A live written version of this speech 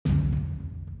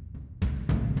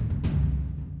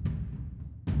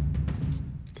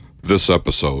This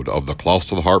episode of the Close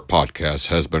to the Heart podcast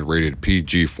has been rated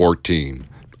PG-14.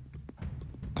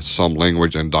 Some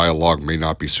language and dialogue may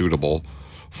not be suitable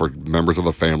for members of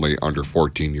the family under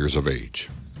 14 years of age.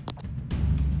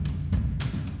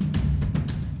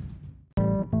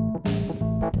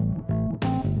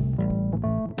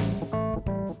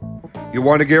 You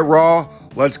want to get raw?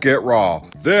 Let's get raw.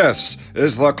 This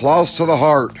is the Close to the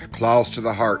Heart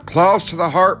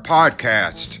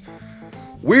podcast.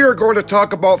 We are going to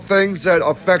talk about things that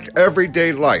affect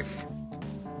everyday life.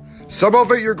 Some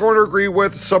of it you're going to agree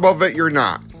with, some of it you're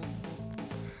not.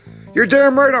 You're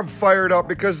damn right I'm fired up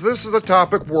because this is a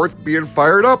topic worth being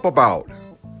fired up about.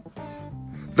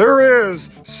 There is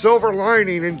silver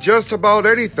lining in just about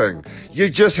anything. You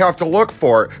just have to look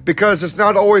for it because it's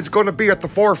not always going to be at the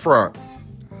forefront.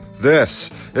 This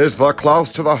is the Close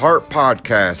to the Heart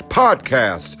podcast.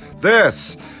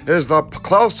 This is the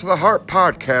Close to the Heart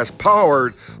podcast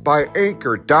powered by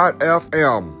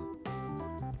Anchor.fm.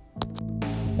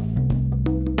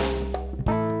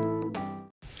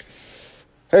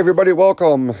 Hey everybody,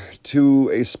 welcome to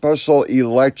a special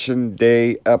Election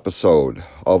Day episode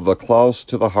of the Close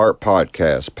to the Heart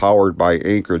podcast powered by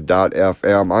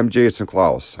Anchor.fm. I'm Jason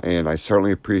Klaus, and I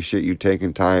certainly appreciate you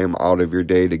taking time out of your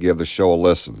day to give the show a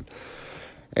listen.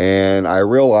 And I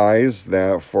realize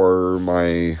that for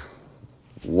my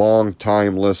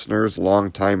long-time listeners,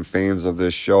 long-time fans of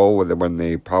this show, when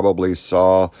they probably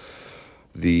saw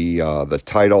the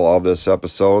title of this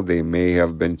episode, they may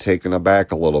have been taken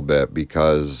aback a little bit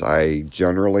because I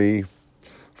generally,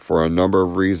 for a number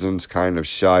of reasons, kind of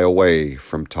shy away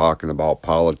from talking about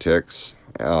politics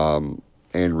and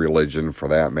religion for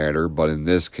that matter. But in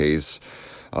this case,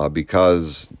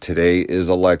 because today is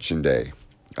Election Day,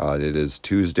 it is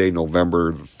Tuesday,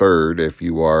 November 3rd, if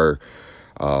you are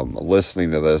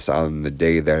listening to this on the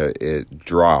day that it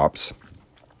drops.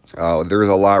 There's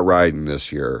a lot riding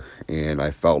this year, and I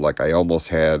felt like I almost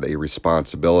had a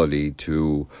responsibility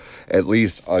to at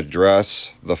least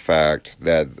address the fact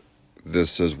that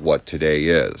this is what today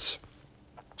is.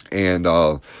 And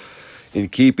in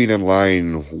keeping in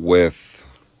line with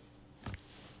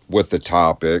the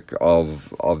topic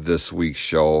of this week's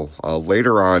show,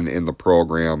 later on in the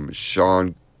program,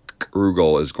 Shawn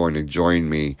Grugel is going to join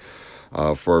me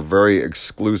for a very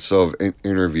exclusive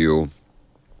interview,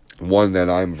 one that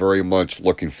I'm very much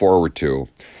looking forward to.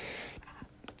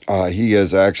 He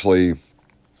is actually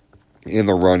in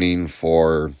the running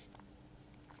for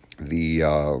the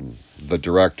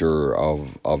director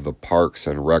of the Parks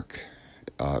and Rec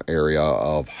area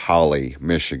of Holly,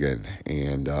 Michigan,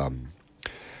 and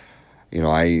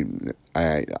I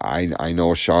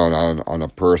know Shawn on a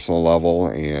personal level,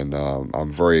 and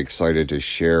I'm very excited to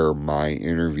share my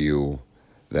interview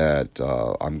that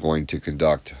I'm going to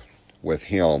conduct with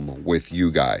him, with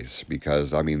you guys,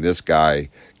 because, I mean, this guy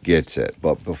gets it.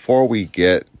 But before we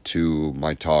get to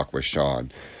my talk with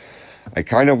Shawn, I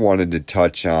kind of wanted to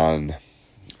touch on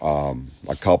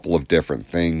a couple of different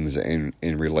things in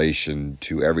relation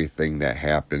to everything that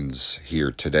happens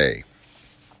here today.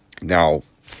 Now,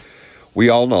 we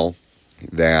all know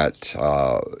that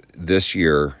this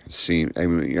year I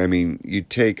mean, you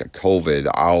take COVID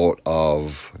out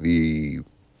of the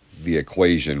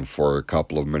equation for a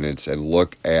couple of minutes and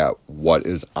look at what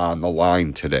is on the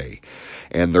line today.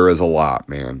 And there is a lot,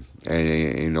 man.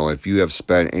 And, if you have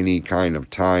spent any kind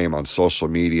of time on social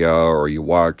media or you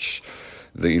watch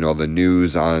the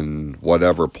news on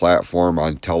whatever platform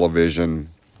on television,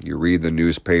 you read the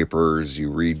newspapers, you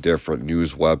read different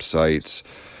news websites,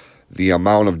 the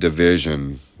amount of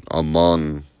division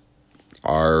among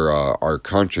our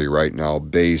country right now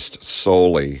based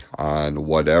solely on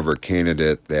whatever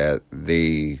candidate that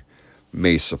they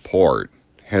may support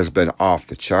has been off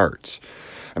the charts.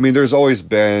 I mean, there's always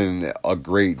been a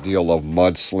great deal of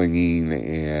mudslinging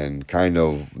and kind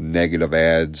of negative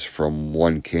ads from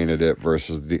one candidate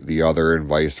versus the other and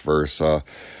vice versa.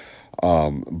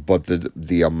 But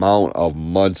the amount of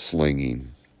mudslinging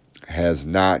has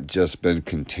not just been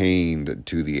contained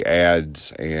to the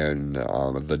ads and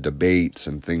the debates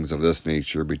and things of this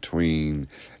nature between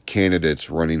candidates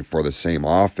running for the same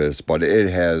office, but it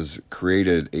has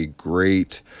created a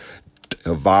great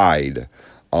divide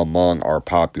among our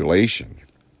population.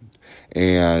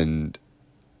 And,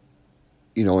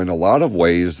 in a lot of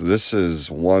ways, this is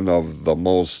one of the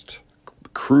most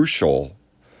crucial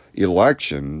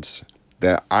elections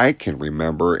that I can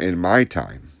remember in my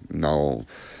time. Now,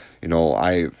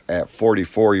 at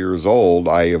 44 years old,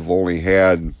 I have only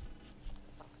had,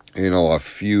 a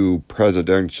few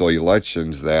presidential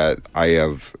elections that I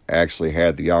have actually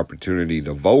had the opportunity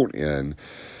to vote in.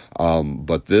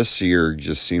 But this year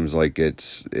just seems like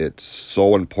it's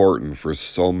so important for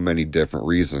so many different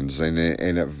reasons, and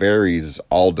it varies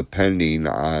all depending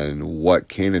on what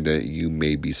candidate you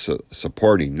may be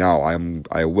supporting. Now,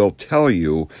 I will tell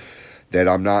you that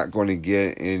I'm not going to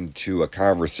get into a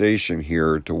conversation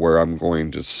here to where I'm going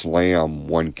to slam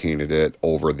one candidate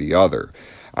over the other.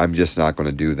 I'm just not going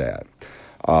to do that.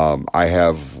 I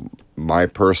have my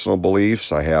personal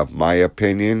beliefs, I have my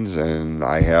opinions, and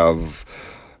I have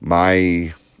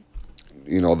my,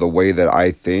 the way that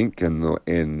I think,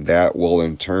 and that will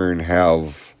in turn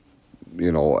have,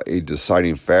 a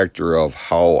deciding factor of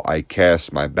how I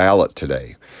cast my ballot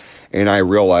today. And I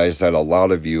realize that a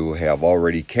lot of you have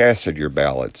already casted your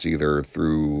ballots, either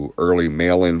through early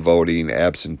mail-in voting,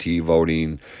 absentee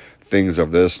voting, things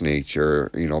of this nature,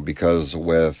 because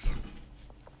with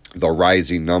the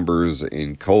rising numbers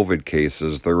in COVID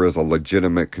cases, there is a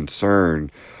legitimate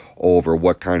concern over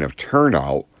what kind of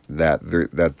turnout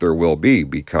that there will be,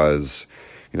 because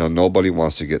nobody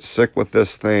wants to get sick with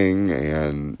this thing,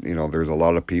 and there's a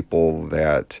lot of people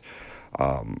that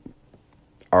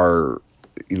are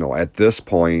at this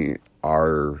point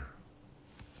are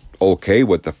okay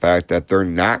with the fact that they're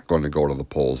not going to go to the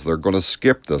polls. They're going to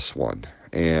skip this one,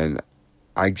 and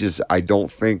I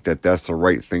don't think that that's the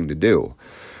right thing to do.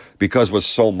 Because with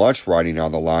so much riding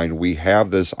on the line, we have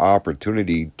this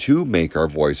opportunity to make our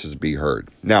voices be heard.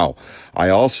 Now, I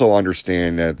also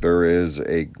understand that there is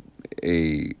a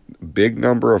big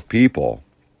number of people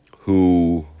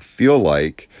who feel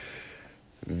like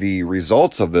the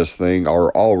results of this thing are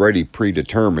already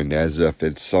predetermined, as if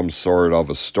it's some sort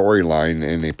of a storyline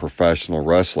in a professional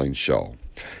wrestling show,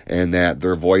 and that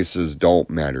their voices don't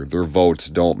matter, their votes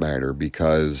don't matter,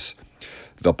 because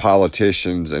the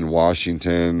politicians in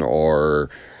Washington or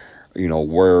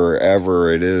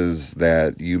wherever it is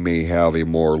that you may have a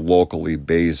more locally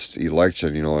based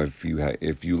election,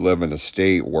 if you live in a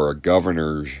state where a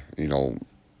governor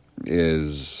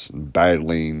is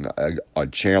battling a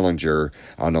challenger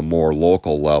on a more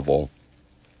local level,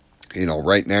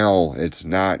 right now it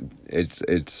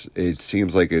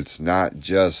seems like it's not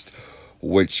just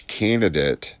which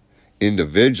candidate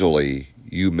individually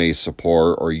you may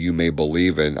support or you may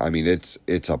believe in. I mean,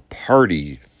 it's a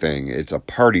party thing. It's a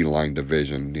party line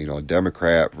division,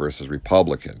 Democrat versus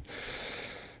Republican.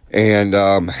 And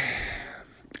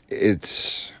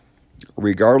it's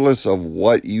regardless of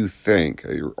what you think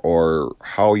or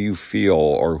how you feel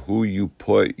or who you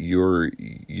put your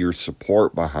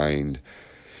support behind,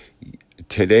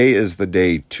 today is the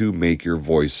day to make your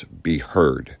voice be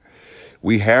heard.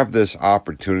 We have this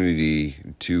opportunity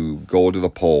to go to the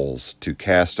polls, to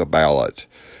cast a ballot,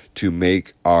 to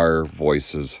make our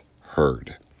voices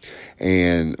heard.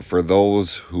 And for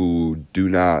those who do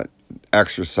not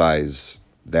exercise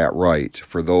that right,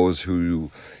 for those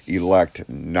who elect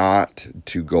not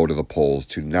to go to the polls,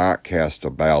 to not cast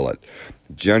a ballot,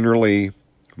 generally,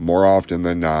 more often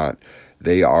than not,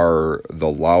 they are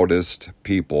the loudest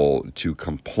people to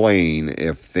complain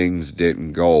if things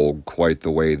didn't go quite the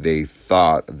way they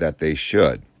thought that they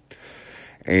should.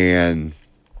 And,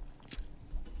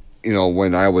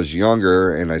 when I was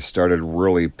younger and I started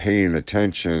really paying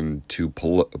attention to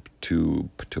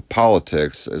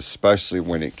politics, especially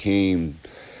when it came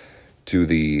to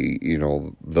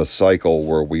the cycle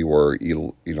where we were,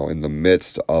 in the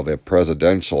midst of a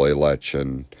presidential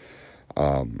election,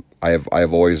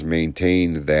 I've always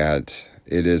maintained that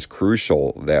it is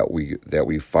crucial that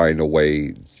we find a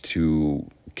way to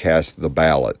cast the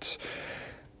ballots,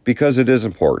 because it is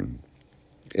important.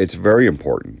 It's very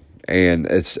important, and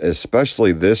it's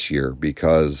especially this year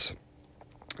because,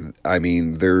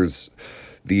 there's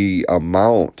the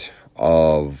amount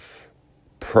of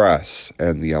press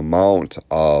and the amount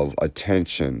of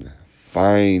attention,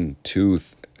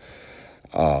 fine-tooth,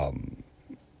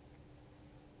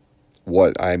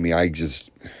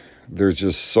 there's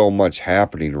just so much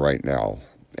happening right now,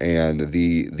 and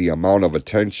the amount of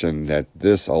attention that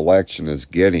this election is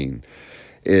getting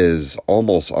is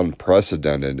almost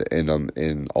unprecedented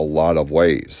in a lot of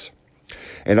ways.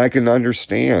 And I can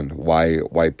understand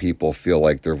why people feel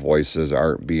like their voices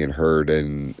aren't being heard,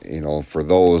 and for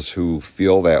those who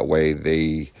feel that way,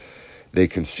 they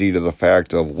concede to the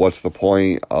fact of what's the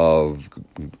point of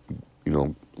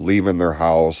leaving their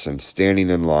house and standing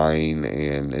in line,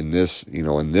 and in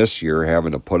this year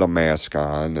having to put a mask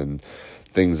on and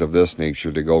things of this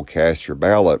nature to go cast your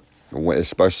ballot,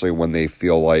 especially when they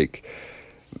feel like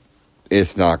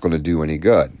it's not going to do any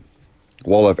good.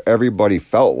 Well, if everybody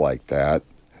felt like that,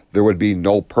 there would be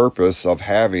no purpose of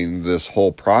having this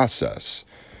whole process.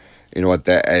 You know, at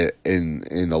that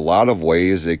in a lot of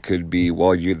ways, it could be,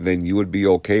 well, you would be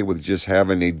okay with just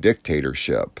having a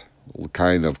dictatorship,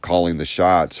 kind of calling the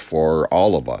shots for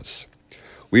all of us.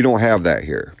 We don't have that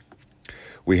here.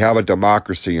 We have a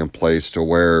democracy in place to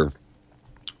where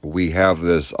we have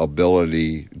this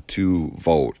ability to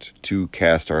vote, to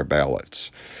cast our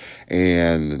ballots.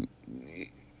 And,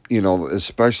 you know,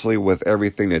 especially with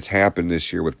everything that's happened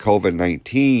this year with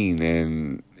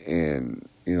COVID-19 and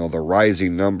you know, the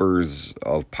rising numbers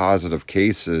of positive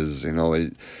cases, you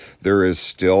know, there is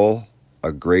still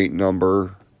a great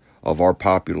number of our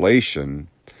population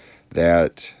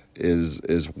that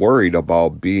is worried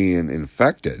about being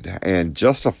infected, and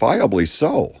justifiably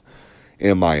so,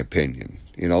 in my opinion.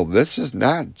 You know, this is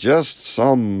not just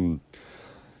some,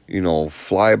 you know,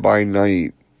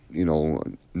 fly-by-night, you know,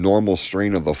 normal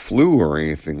strain of the flu or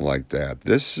anything like that.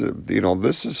 This, you know,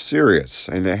 this is serious,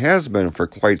 and it has been for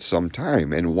quite some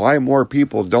time. And why more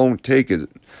people don't take it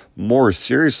more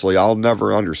seriously, I'll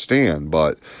never understand.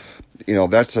 But, you know,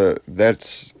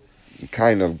 that's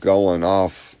kind of going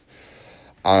off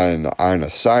on a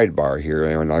sidebar here,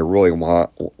 and I really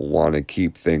want to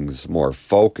keep things more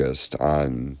focused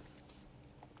on,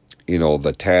 you know,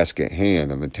 the task at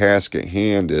hand. And the task at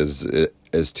hand is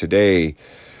today,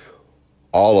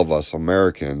 all of us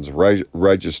Americans,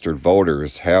 registered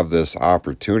voters, have this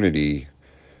opportunity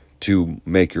to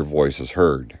make your voices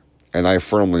heard. And I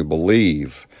firmly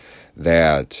believe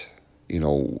that, you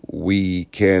know, we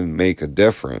can make a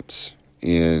difference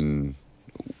in,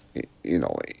 you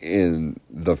know, in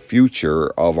the future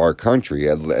of our country,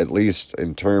 at least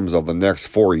in terms of the next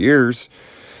 4 years.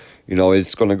 You know,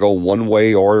 it's going to go one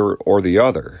way or the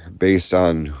other based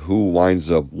on who winds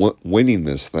up winning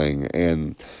this thing.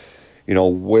 And, you know,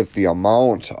 with the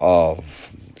amount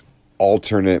of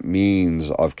alternate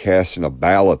means of casting a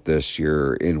ballot this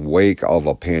year in wake of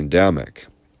a pandemic,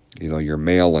 you know, your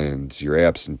mail-ins, your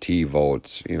absentee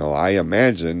votes, you know, I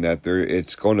imagine that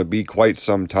it's going to be quite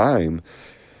some time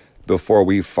before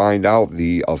we find out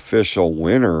the official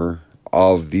winner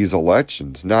of these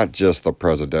elections, not just the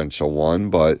presidential one,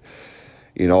 but,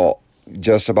 you know,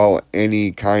 just about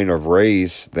any kind of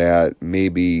race that may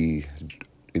be,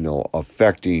 you know,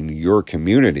 affecting your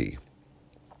community.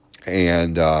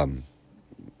 And,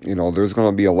 you know, there's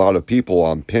going to be a lot of people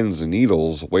on pins and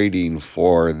needles waiting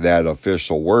for that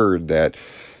official word that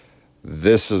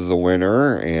this is the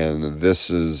winner and this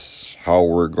is how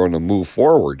we're going to move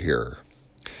forward here.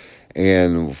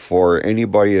 And for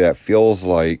anybody that feels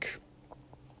like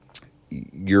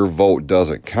your vote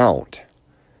doesn't count,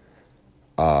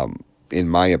 in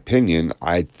my opinion,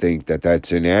 I think that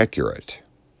that's inaccurate.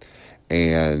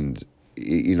 And,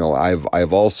 you know,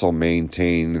 I've also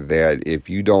maintained that if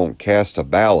you don't cast a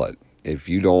ballot, if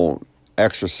you don't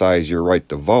exercise your right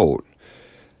to vote,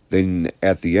 then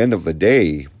at the end of the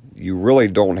day, you really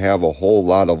don't have a whole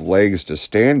lot of legs to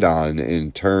stand on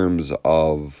in terms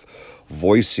of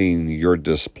voicing your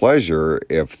displeasure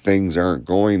if things aren't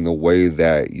going the way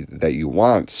that you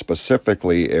want,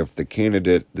 specifically if the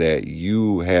candidate that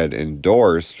you had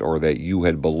endorsed or that you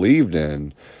had believed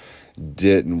in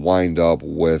didn't wind up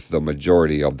with the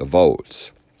majority of the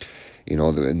votes. You know,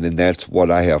 and then that's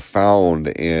what I have found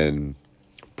in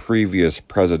previous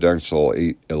presidential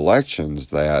elections,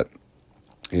 that,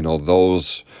 you know,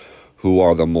 those who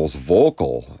are the most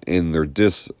vocal in their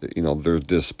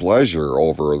displeasure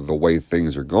over the way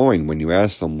things are going, when you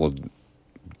ask them, well,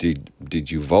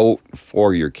 did you vote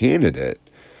for your candidate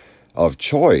of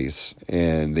choice?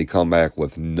 And they come back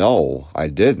with, no, I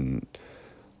didn't.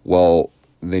 Well,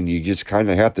 then you just kind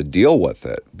of have to deal with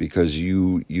it, because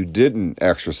you didn't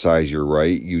exercise your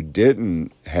right. You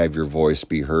didn't have your voice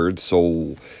be heard.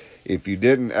 So if you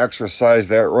didn't exercise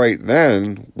that right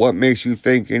then, what makes you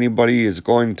think anybody is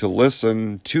going to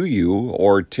listen to you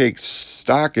or take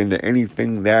stock into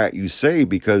anything that you say,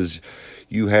 because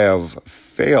you have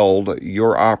failed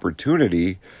your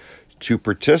opportunity to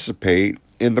participate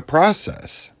in the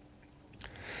process?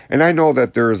 And I know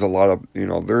that there's a lot of, you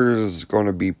know, there's going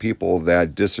to be people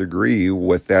that disagree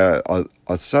with that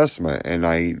assessment, and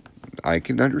I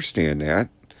can understand that.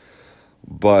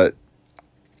 But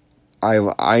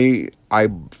I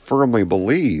firmly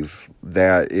believe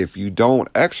that if you don't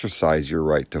exercise your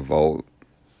right to vote,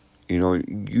 you know,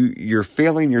 you're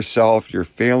failing yourself, you're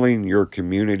failing your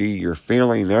community, you're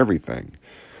failing everything.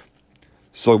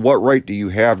 So what right do you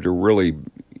have to really,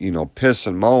 you know, piss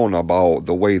and moan about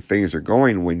the way things are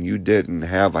going when you didn't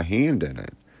have a hand in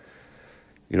it?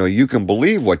 You know, you can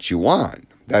believe what you want.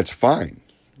 That's fine.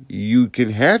 You can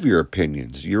have your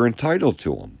opinions. You're entitled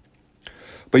to them.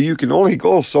 But you can only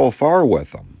go so far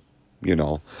with them.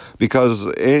 because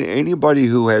anybody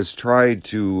who has tried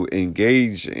to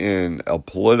engage in a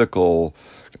political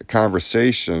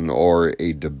conversation or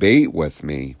a debate with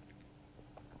me,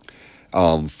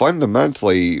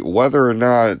 fundamentally, whether or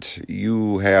not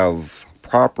you have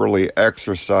properly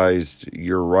exercised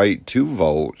your right to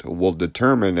vote will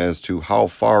determine as to how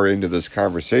far into this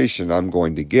conversation I'm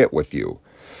going to get with you.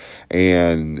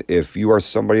 And if you are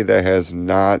somebody that has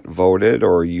not voted,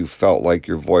 or you felt like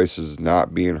your voice is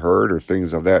not being heard, or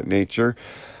things of that nature,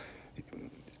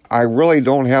 I really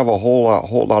don't have a whole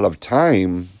lot of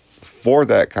time for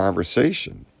that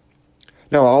conversation.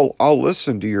 Now, I'll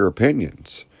listen to your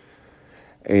opinions,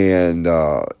 and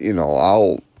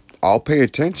I'll pay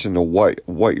attention to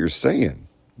what you're saying,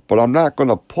 but I'm not going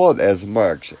to put as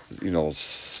much,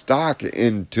 stock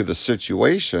into the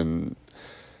situation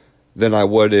than I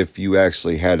would if you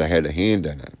actually had a hand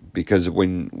in it. Because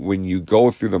when you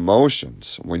go through the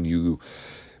motions, when you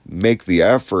make the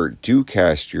effort to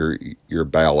cast your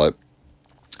ballot,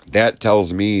 that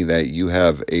tells me that you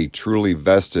have a truly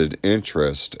vested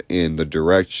interest in the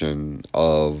direction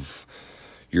of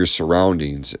your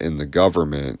surroundings, in the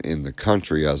government, in the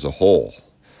country as a whole.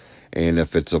 And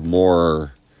if it's a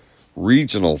more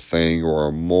regional thing, or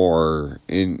a more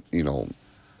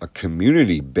a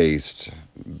community-based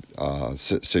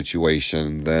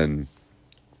situation, then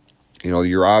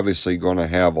you're obviously going to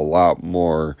have a lot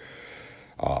more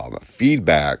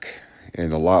feedback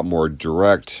and a lot more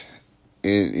direct,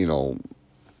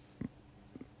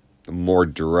 more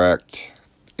direct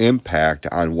impact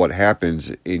on what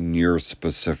happens in your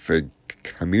specific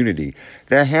community.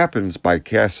 That happens by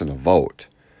casting a vote.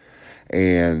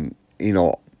 And,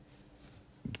 in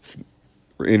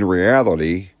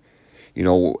reality,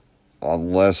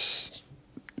 unless,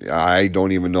 I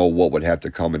don't even know what would have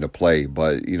to come into play,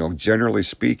 but, generally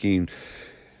speaking,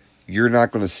 you're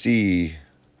not going to see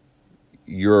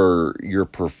your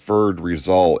preferred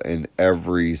result in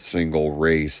every single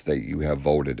race that you have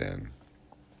voted in.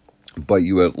 But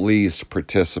you at least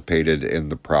participated in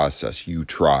the process. You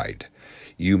tried.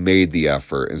 You made the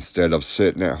effort, instead of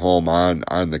sitting at home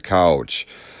on the couch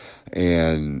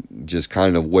and just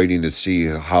kind of waiting to see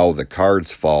how the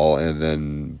cards fall, and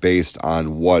then based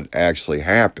on what actually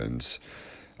happens,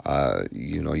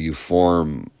 you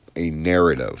form a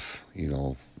narrative,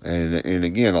 and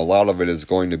again, a lot of it is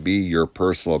going to be your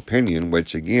personal opinion,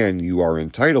 which again, you are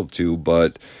entitled to,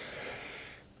 but,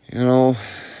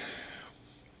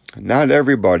 not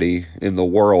everybody in the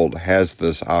world has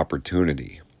this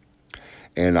opportunity.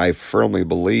 And I firmly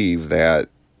believe that,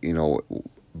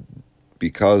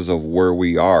 because of where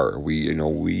we are,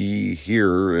 we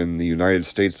here in the United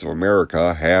States of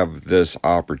America have this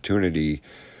opportunity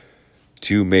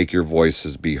to make your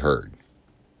voices be heard,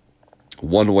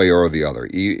 one way or the other.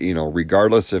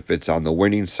 Regardless if it's on the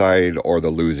winning side or the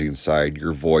losing side,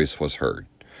 your voice was heard.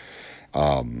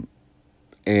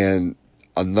 And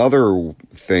another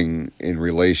thing in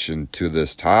relation to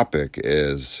this topic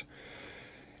is,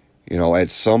 at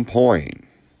some point,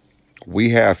 we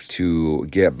have to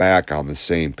get back on the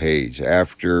same page.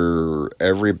 After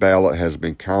every ballot has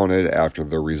been counted, after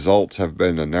the results have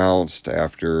been announced,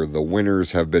 after the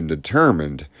winners have been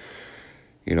determined,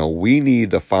 we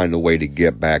need to find a way to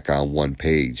get back on one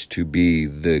page, to be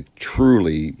the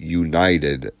truly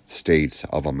United States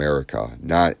of America,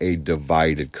 not a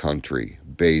divided country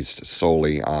based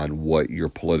solely on what your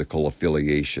political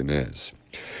affiliation is.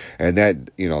 And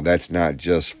that's not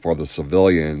just for the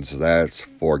civilians, that's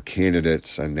for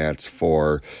candidates, and that's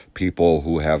for people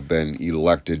who have been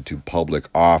elected to public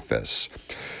office.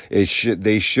 They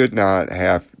should not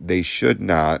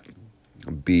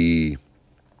be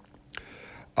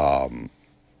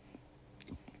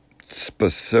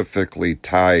specifically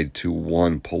tied to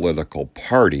one political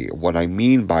party. What I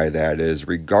mean by that is,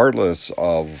 regardless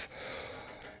of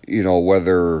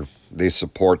whether they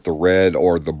support the red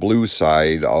or the blue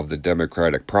side of the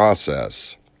democratic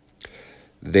process,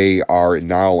 they are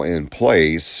now in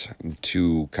place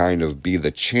to kind of be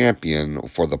the champion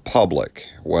for the public,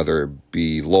 whether it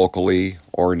be locally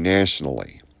or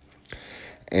nationally.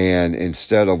 And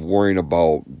instead of worrying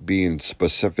about being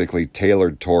specifically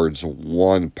tailored towards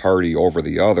one party over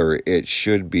the other, it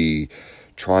should be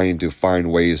trying to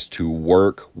find ways to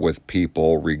work with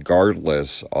people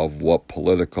regardless of what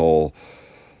political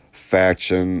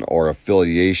faction or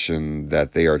affiliation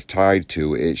that they are tied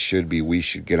to. We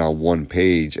should get on one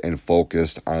page and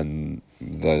focus on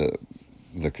the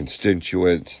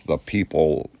constituents, the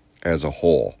people as a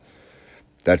whole.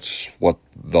 That's what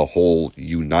the whole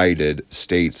United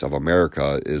States of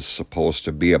America is supposed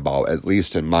to be about, at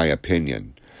least in my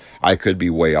opinion. I could be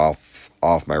way off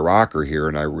off my rocker here,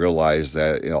 and I realized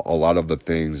that a lot of the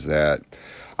things that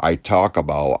I talk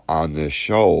about on this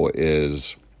show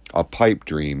is a pipe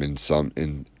dream in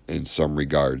some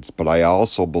regards, but I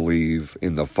also believe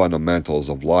in the fundamentals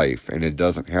of life, and it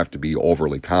doesn't have to be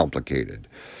overly complicated.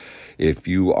 If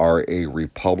you are a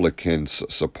Republican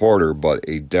supporter, but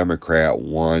a Democrat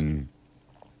won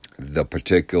the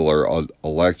particular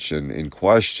election in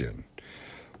question,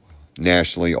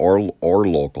 nationally or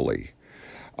locally,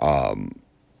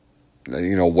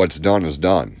 what's done is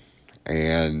done.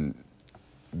 And,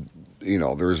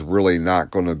 there's really not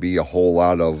going to be a whole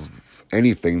lot of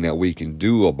anything that we can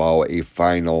do about a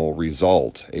final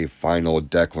result, a final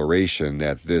declaration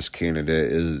that this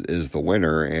candidate is the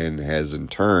winner and has in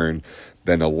turn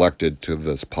been elected to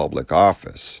this public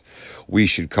office. We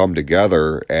should come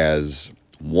together as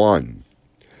one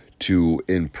to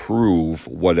improve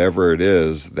whatever it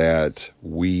is that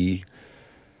we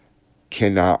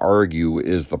cannot argue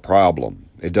is the problem.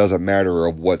 It doesn't matter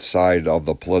of what side of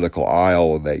the political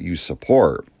aisle that you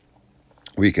support.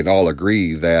 We can all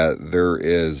agree that there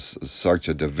is such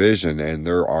a division and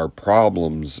there are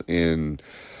problems in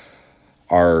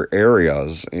our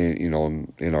areas, in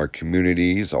our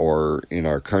communities or in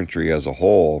our country as a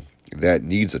whole that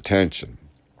needs attention.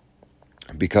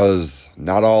 Because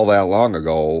not all that long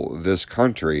ago, this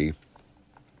country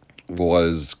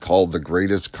was called the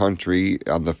greatest country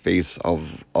on the face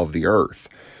of the earth.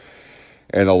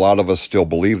 And a lot of us still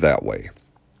believe that way.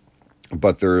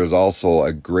 But there is also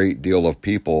a great deal of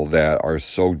people that are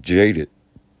so jaded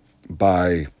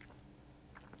by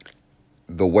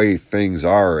the way things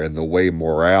are and the way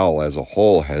morale as a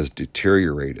whole has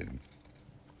deteriorated.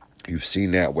 You've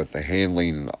seen that with the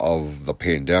handling of the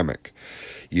pandemic.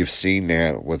 You've seen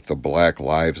that with the Black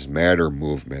Lives Matter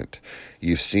movement.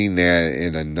 You've seen that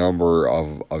in a number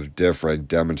of different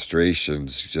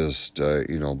demonstrations, just,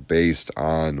 based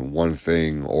on one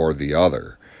thing or the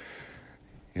other.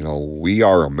 We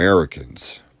are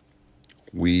Americans.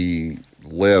 We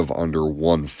live under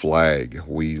one flag.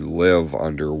 We live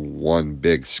under one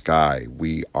big sky.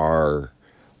 We are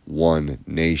one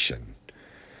nation.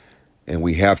 And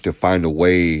we have to find a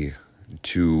way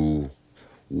to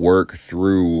work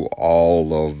through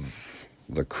all of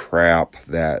the crap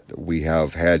that we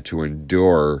have had to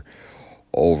endure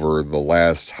over the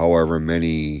last however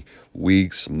many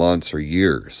weeks, months, or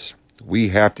years. We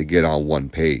have to get on one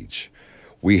page.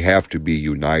 We have to be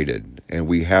united, and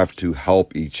we have to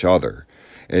help each other.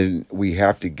 And we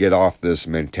have to get off this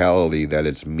mentality that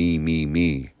it's me, me,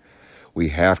 me. We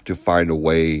have to find a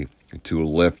way to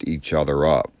lift each other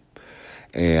up.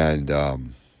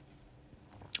 And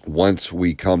once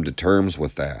we come to terms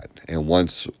with that, and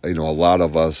once, a lot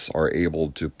of us are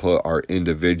able to put our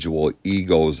individual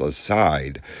egos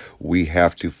aside, we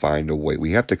have to find a way.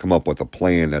 We have to come up with a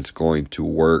plan that's going to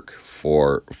work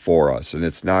for us. And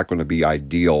it's not going to be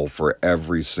ideal for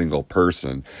every single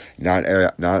person, not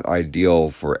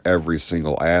ideal for every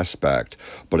single aspect.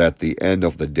 But at the end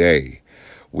of the day,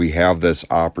 we have this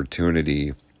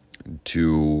opportunity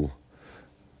to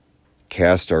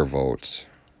cast our votes.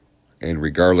 And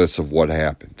regardless of what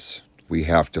happens, we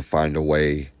have to find a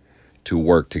way to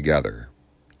work together,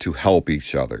 to help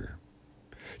each other,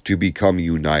 to become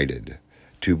united,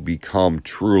 to become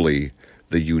truly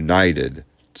the United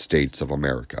States of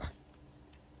America.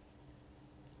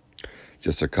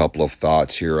 Just a couple of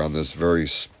thoughts here on this very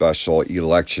special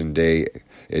Election Day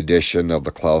edition of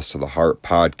the Close to the Heart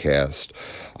podcast.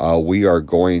 We are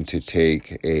going to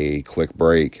take a quick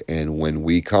break, and when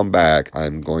we come back,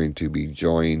 I'm going to be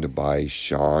joined by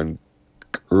Shawn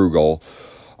Grugel,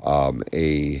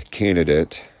 a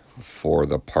candidate for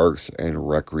the Parks and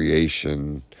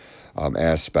Recreation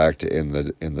aspect in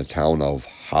the town of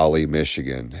Holly,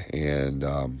 Michigan,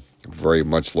 and very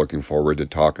much looking forward to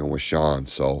talking with Shawn.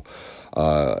 So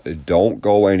don't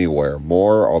go anywhere.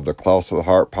 More of the Close to the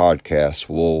Heart podcast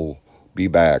will be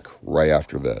back right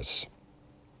after this.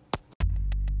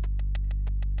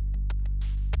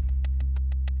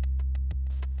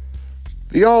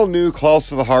 The all-new Close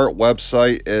to the Heart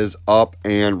website is up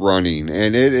and running,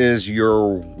 and it is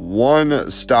your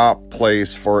one-stop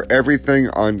place for everything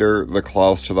under the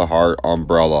Close to the Heart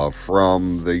umbrella,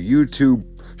 from the YouTube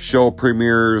show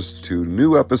premieres to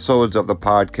new episodes of the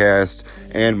podcast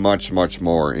and much, much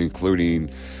more, including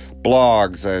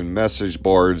blogs and message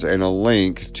boards and a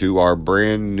link to our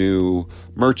brand new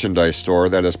merchandise store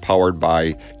that is powered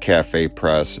by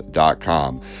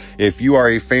cafepress.com. If you are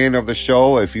a fan of the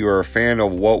show, if you are a fan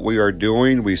of what we are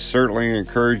doing, we certainly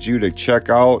encourage you to check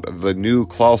out the new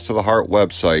Close to the Heart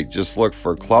website. Just look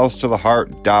for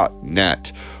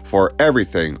closetotheheart.net for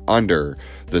everything under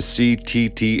the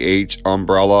CTTH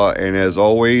umbrella. And as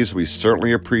always, we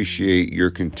certainly appreciate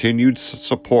your continued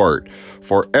support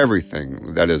for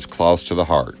everything that is close to the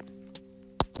heart.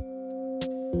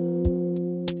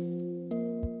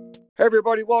 Hey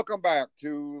everybody, welcome back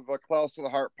to the Close to the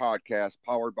Heart podcast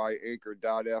powered by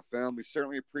Anchor.fm. We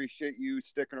certainly appreciate you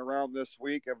sticking around this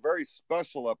week. A very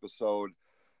special episode.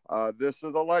 This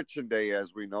is Election Day,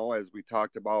 as we know, as we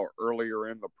talked about earlier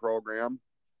in the program.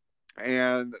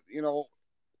 And,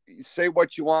 you say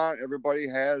what you want. Everybody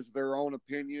has their own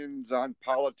opinions on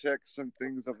politics and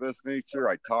things of this nature.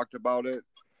 I talked about it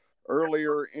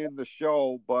earlier in the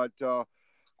show, but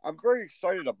I'm very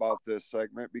excited about this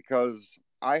segment because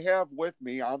I have with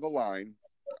me on the line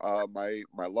my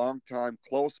longtime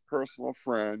close personal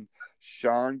friend,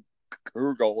 Shawn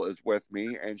Grugel, is with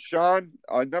me. And Shawn,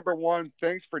 number one,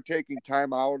 thanks for taking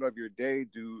time out of your day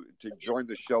to join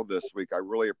the show this week. I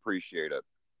really appreciate it.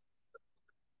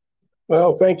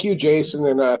 Well, thank you, Jason,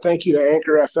 and thank you to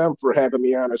Anchor FM for having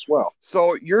me on as well.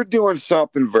 So you're doing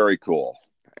something very cool,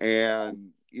 and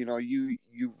you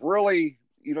really,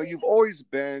 you've always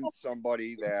been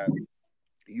somebody that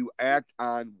you act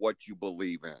on what you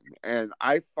believe in, and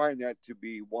I find that to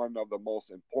be one of the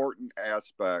most important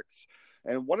aspects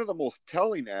and one of the most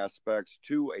telling aspects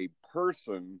to a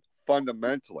person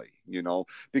fundamentally,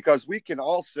 because we can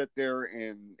all sit there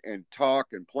and talk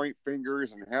and point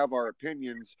fingers and have our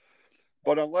opinions.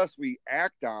 But unless we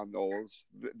act on those,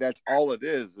 that's all it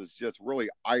is just really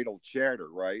idle chatter,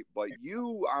 right? But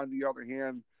you, on the other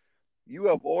hand, you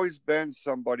have always been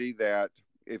somebody that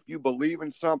if you believe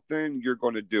in something, you're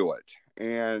going to do it.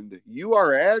 And you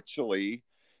are actually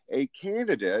a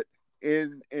candidate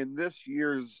in this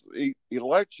year's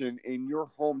election in your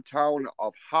hometown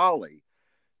of Holly.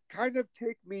 Kind of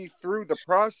take me through the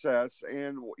process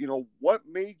and, what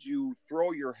made you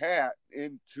throw your hat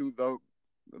into the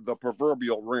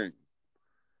proverbial ring?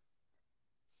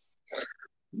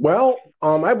 Well,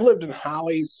 I've lived in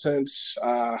Holly since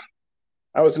I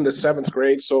was in the seventh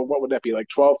grade. So what would that be, like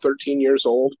 12, 13 years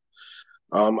old?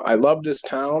 I love this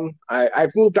town.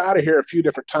 I've moved out of here a few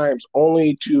different times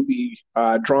only to be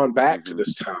drawn back to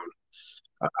this town.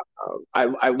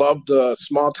 I love the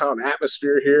small town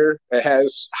atmosphere here.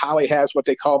 Holly has what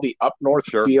they call the up north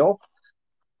feel.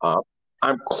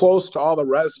 I'm close to all the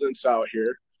residents out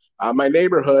here. My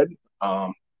neighborhood,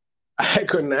 I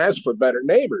couldn't ask for better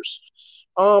neighbors.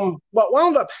 What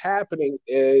wound up happening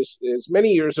is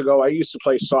many years ago, I used to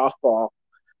play softball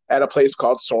at a place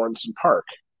called Sorensen Park.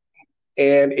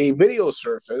 And a video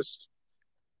surfaced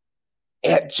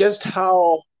at just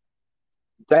how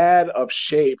bad of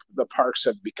shape the parks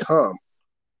have become.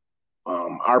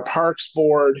 Our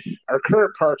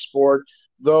current parks board,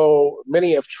 though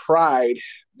many have tried,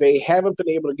 they haven't been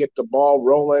able to get the ball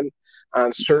rolling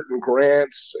on certain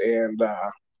grants and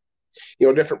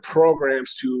different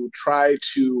programs to try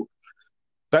to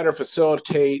better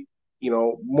facilitate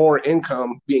more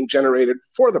income being generated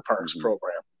for the parks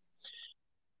program.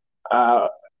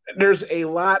 There's a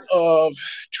lot of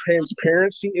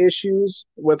transparency issues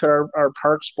with our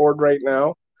parks board right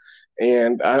now.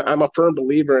 And I'm a firm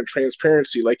believer in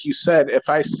transparency. Like you said, if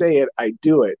I say it, I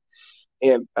do it.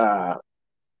 And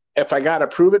if I got to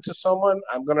prove it to someone,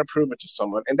 I'm going to prove it to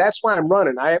someone. And that's why I'm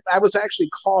running. I was actually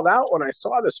called out when I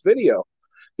saw this video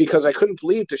because I couldn't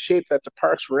believe the shape that the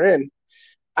parks were in.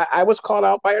 I was called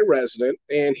out by a resident,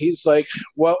 and he's like,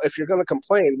 well, if you're going to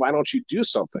complain, why don't you do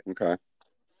something? Okay.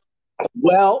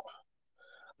 Well,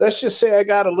 let's just say I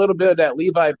got a little bit of that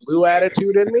Levi Blue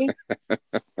attitude in me.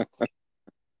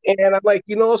 And I'm like,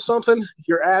 something?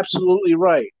 You're absolutely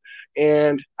right.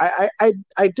 And I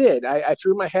did. I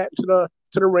threw my hat into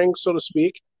the ring, so to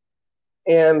speak.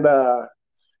 And a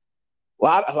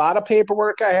lot of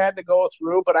paperwork I had to go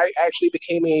through, but I actually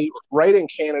became a write-in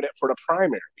candidate for the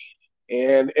primary.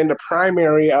 And in the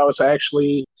primary, I was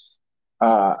actually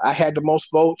I had the most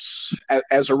votes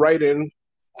as a write-in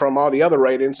from all the other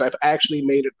write-ins. I've actually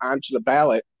made it onto the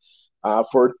ballot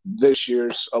for this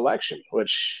year's election,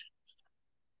 which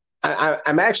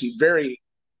I'm actually very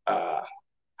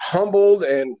humbled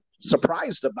and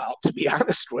surprised about, to be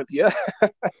honest with you.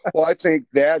 Well, I think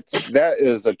that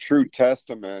is a true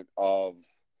testament of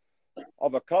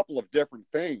a couple of different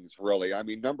things, really. I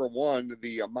mean, number one,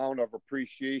 the amount of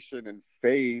appreciation and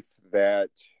faith that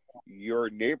your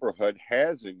neighborhood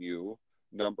has in you,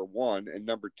 number one, and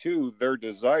number two, their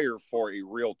desire for a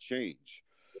real change.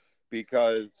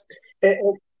 Because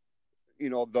the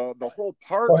whole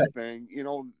park thing,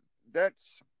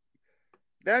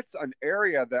 that's an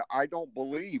area that I don't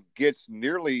believe gets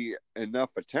nearly enough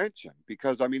attention,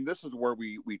 because I mean, this is where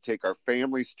we take our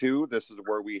families to. This is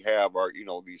where we have our,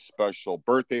 these special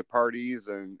birthday parties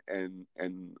and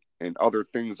other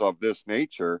things of this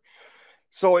nature.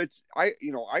 So I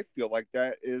feel like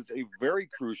that is a very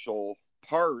crucial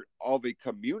part of a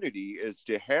community, is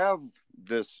to have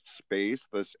this space,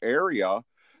 this area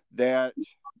that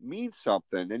means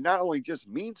something, and not only just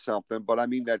means something, but I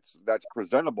mean that's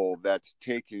presentable, that's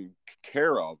taken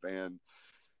care of. And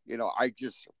I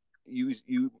just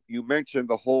you mentioned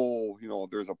the whole,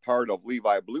 there's a part of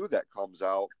Levi Blue that comes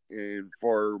out, and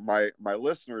for my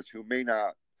listeners who may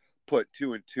not put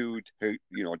two and two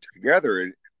together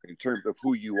in terms of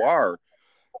who you are,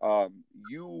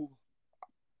 you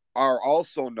are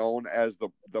also known as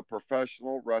the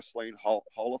professional wrestling Hall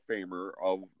of Famer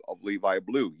of Levi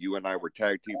Blue. You and I were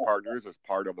tag team partners as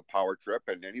part of the Power Trip,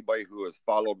 and anybody who has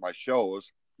followed my shows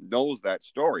knows that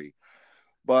story.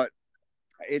 But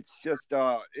it's just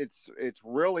it's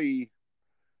really,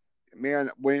 man,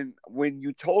 when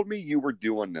you told me you were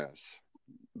doing this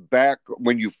back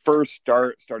when you first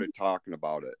started talking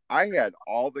about it, I had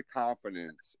all the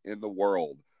confidence in the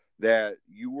world that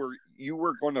you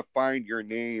were going to find your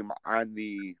name on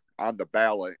the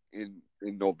ballot in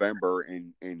November,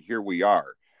 and here we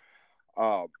are.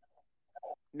 Uh,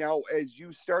 Now, as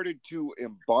you started to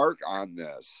embark on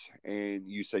this, and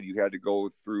you said you had to go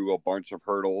through a bunch of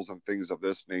hurdles and things of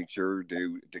this nature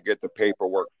to get the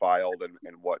paperwork filed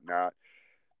and whatnot,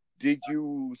 did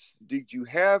you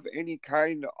have any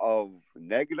kind of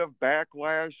negative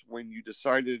backlash when you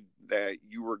decided that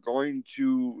you were going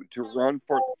to run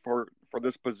for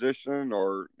this position,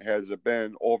 or has it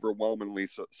been overwhelmingly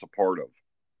supportive?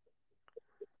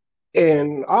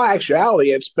 In all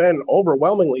actuality, it's been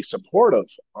overwhelmingly supportive.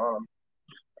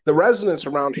 The residents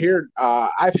around here,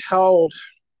 I've held,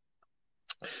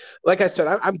 like I said,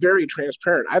 I'm very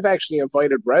transparent. I've actually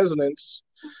invited residents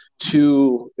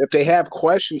to, if they have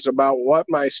questions about what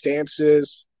my stance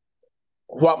is,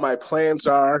 what my plans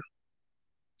are.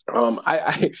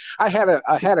 I had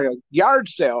a yard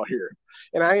sale here,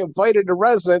 and I invited the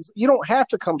residents. You don't have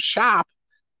to come shop.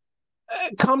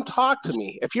 Come talk to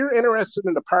me. If you're interested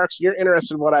in the parks, you're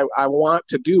interested in what I want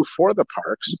to do for the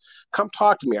parks, come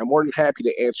talk to me. I'm more than happy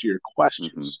to answer your Mm-hmm.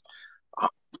 questions. Uh,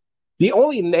 the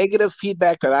only negative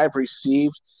feedback that I've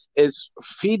received is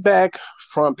feedback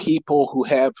from people who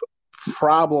have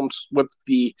problems with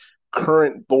the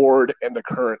current board and the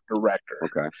current director.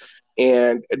 Okay.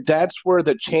 And that's where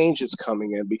the change is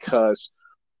coming in, because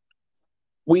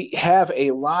we have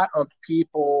a lot of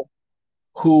people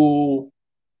who,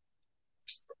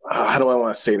 how do I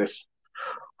want to say this?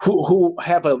 Who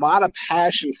have a lot of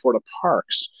passion for the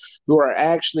parks, who are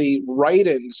actually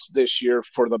write-ins this year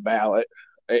for the ballot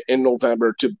in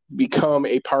November to become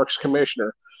a parks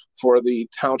commissioner for the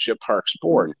Township Parks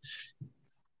Board. Mm-hmm.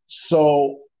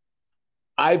 So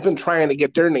I've been trying to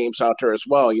get their names out there as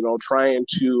well, trying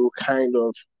to kind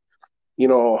of, you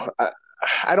know,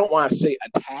 I don't want to say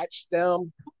attach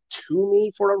them to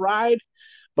me for a ride,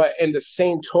 but in the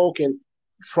same token,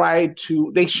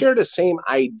 they share the same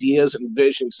ideas and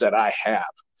visions that I have.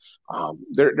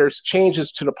 There's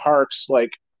changes to the parks,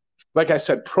 like I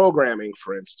said, programming,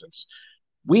 for instance.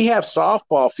 We have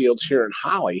softball fields here in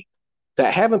Holly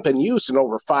that haven't been used in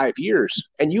over 5 years,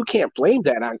 and you can't blame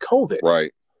that on COVID.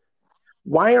 Right.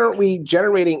 Why aren't we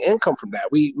generating income from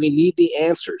that? We need the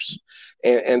answers,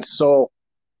 and so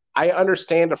I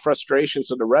understand the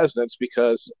frustrations of the residents,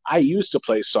 because I used to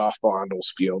play softball on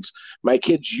those fields. My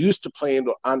kids used to play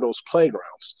on those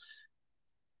playgrounds.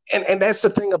 And that's the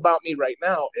thing about me right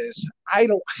now is I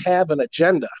don't have an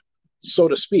agenda, so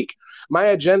to speak. My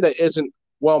agenda isn't,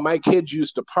 well, my kids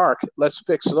used to park, let's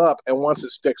fix it up. And once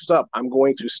it's fixed up, I'm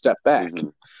going to step back. Mm-hmm.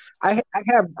 I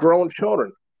have grown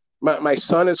children. My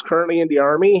son is currently in the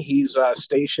Army. He's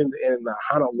stationed in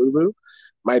Honolulu.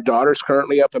 My daughter's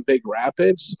currently up in Big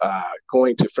Rapids,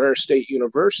 going to Ferris State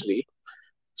University.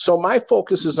 So my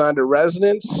focus is on the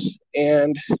residents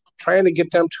and trying to get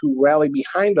them to rally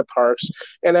behind the parks.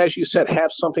 And as you said,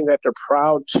 have something that they're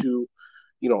proud to,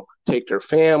 take their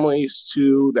families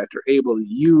to, that they're able to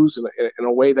use in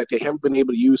a way that they haven't been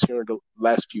able to use here in the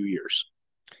last few years.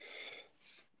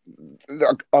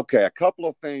 Okay, a couple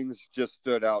of things just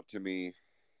stood out to me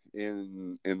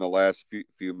in the last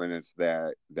few minutes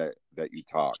that you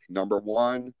talked. Number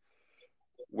one,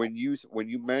 when you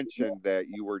mentioned that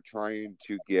you were trying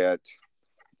to get,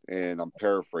 and I'm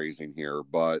paraphrasing here,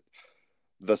 but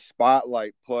the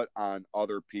spotlight put on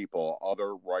other people,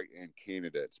 other write-in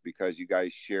candidates, because you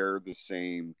guys share the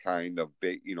same kind of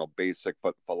basic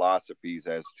philosophies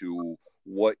as to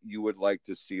what you would like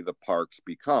to see the parks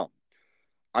become.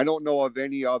 I don't know of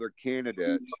any other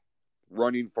candidate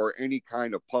running for any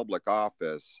kind of public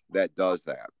office that does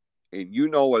that. And you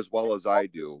know as well as I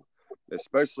do,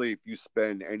 especially if you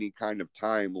spend any kind of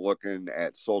time looking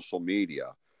at social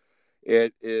media,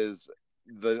 it is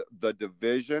the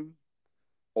division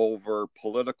over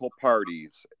political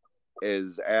parties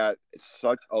is at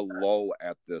such a low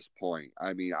at this point.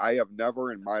 I mean, I have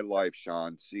never in my life,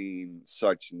 Shawn, seen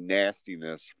such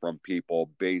nastiness from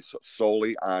people based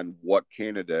solely on what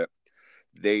candidate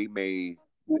they may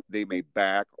they may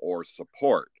back or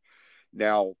support.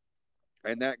 Now,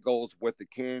 and that goes with the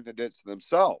candidates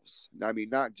themselves. I mean,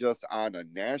 not just on a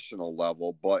national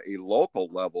level, but a local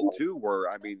level too. Where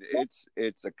I mean,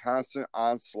 it's a constant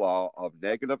onslaught of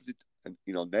negative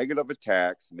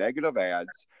attacks, negative ads,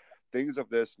 things of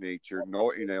this nature.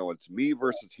 No, it's me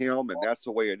versus him, and that's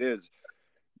the way it is.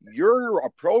 Your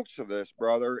approach to this,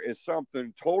 brother, is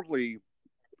something totally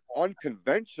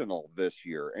unconventional this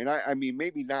year. And I mean,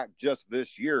 maybe not just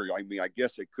this year. I mean, I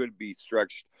guess it could be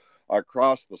stretched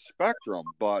across the spectrum,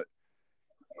 but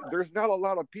there's not a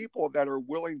lot of people that are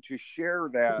willing to share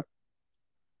that,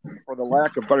 for the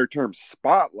lack of better term,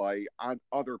 spotlight on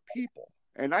other people.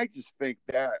 And I just think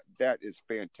that is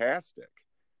fantastic.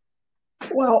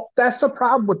 Well, that's the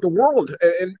problem with the world,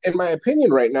 in my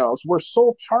opinion, right now, is we're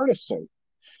so partisan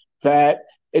that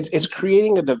it's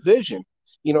creating a division.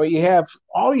 You know, you have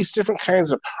all these different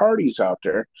kinds of parties out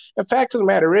there. The fact of the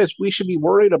matter is, we should be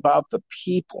worried about the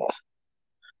people,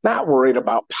 not worried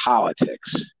about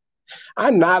politics.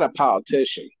 I'm not a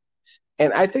politician.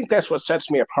 And I think that's what sets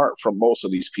me apart from most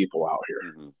of these people out here.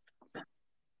 Mm-hmm.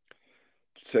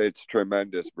 So it's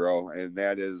tremendous, bro. And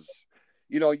that is,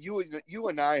 you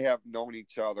and I have known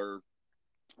each other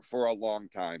for a long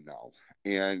time now.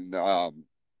 And,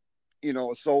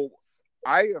 so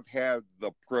I have had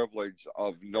the privilege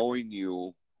of knowing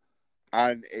you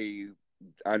on a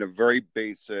on a very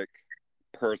basic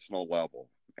personal level.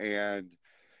 And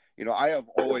I have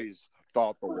always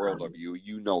thought the world of you.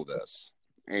 You know this.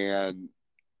 And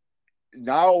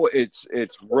now it's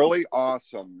really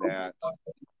awesome that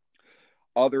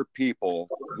other people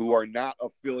who are not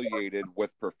affiliated with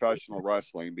professional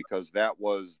wrestling, because that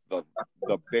was the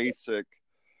basic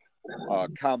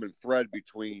common thread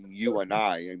between you and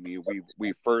I. I mean,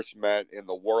 we first met in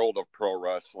the world of pro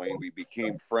wrestling. We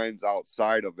became friends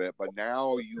outside of it, but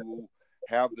now you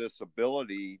have this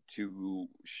ability to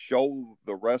show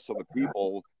the rest of the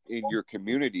people in your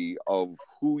community of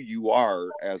who you are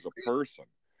as a person.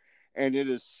 And it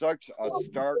is such a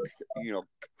stark,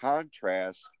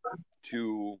 contrast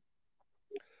to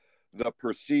the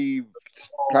perceived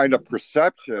kind of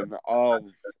perception of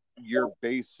your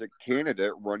basic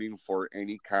candidate running for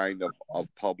any kind of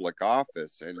public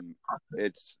office. And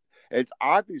it's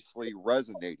obviously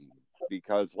resonating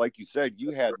because, like you said,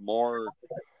 you had more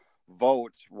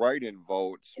votes, write-in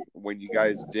votes, when you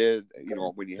guys did,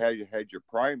 when you had your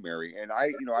primary. And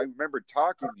I remember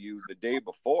talking to you the day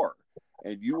before,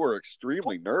 and you were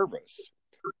extremely nervous.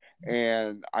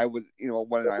 And I was,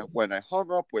 when I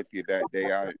hung up with you that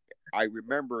day, I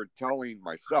remember telling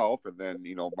myself, and then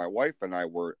my wife and I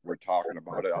were talking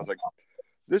about it. I was like,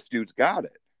 this dude's got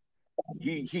it.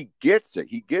 He gets it.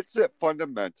 He gets it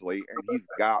fundamentally, and he's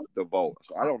got the votes.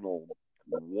 I don't know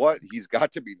what he's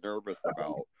got to be nervous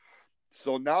about.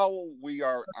 So now we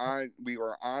are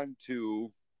on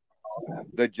to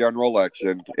the general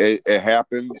election. It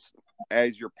happens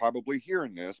as you're probably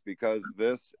hearing this, because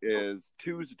this is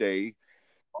Tuesday,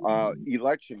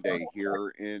 election day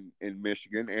here in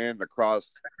Michigan and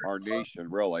across our nation,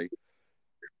 really.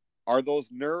 Are those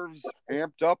nerves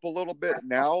amped up a little bit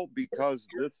now because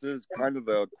this is kind of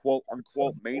the quote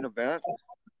unquote main event?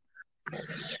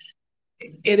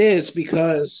 It is,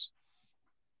 because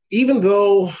even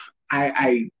though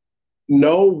I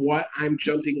know what I'm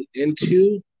jumping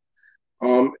into,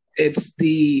 it's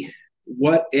the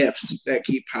what ifs that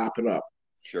keep popping up.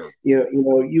 Sure.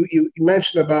 You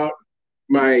mentioned about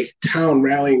my town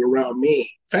rallying around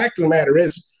me. Fact of the matter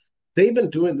is, they've been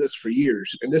doing this for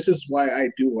years, and this is why I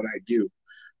do what I do.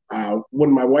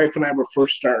 When my wife and I were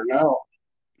first starting out,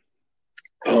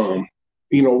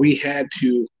 we had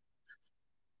to.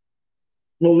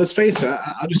 Well, let's face it.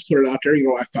 I'll just put it out there.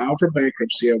 I filed for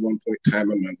bankruptcy at one point in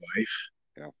time in my life.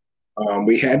 Yeah.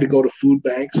 We had to go to food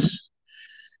banks.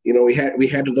 We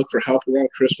had to look for help around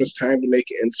Christmas time to make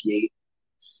ends meet.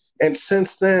 And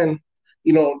since then,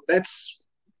 that's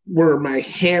where my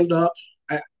hand up.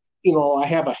 I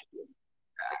have a.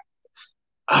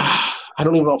 I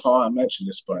don't even know if I want to mention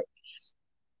this, but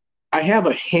I have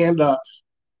a hand up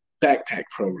backpack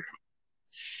program,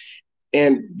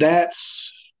 and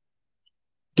that's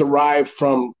derived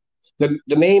from the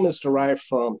name is derived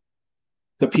from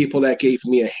the people that gave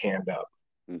me a hand up.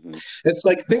 Mm-hmm. It's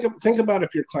like think about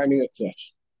if you're climbing a cliff.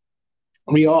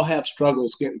 We all have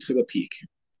struggles getting to the peak,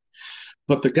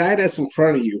 but the guy that's in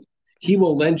front of you, he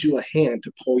will lend you a hand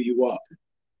to pull you up.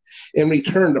 In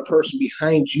return, the person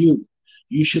behind you,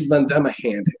 you should lend them a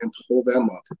hand and pull them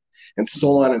up, and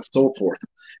so on and so forth.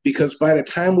 Because by the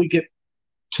time we get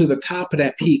to the top of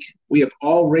that peak, we have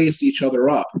all raised each other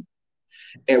up,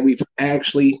 and we've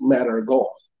actually met our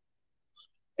goal.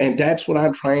 And that's what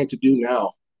I'm trying to do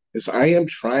now. Is I am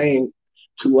trying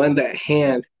to lend that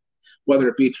hand, whether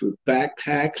it be through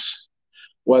backpacks,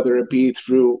 whether it be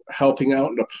through helping out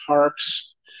in the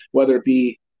parks, whether it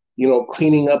be,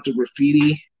 cleaning up the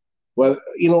graffiti, whether,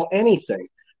 anything.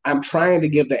 I'm trying to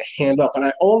give that hand up. And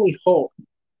I only hope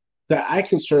that I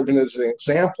can serve as an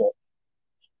example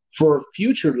for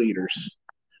future leaders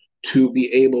to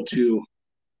be able to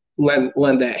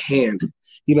lend that hand.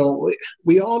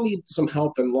 We all need some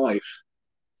help in life.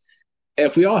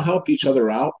 If we all help each other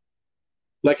out,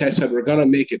 like I said, we're going to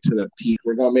make it to the peak.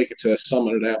 We're going to make it to the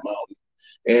summit of that mountain.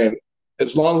 And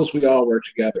as long as we all work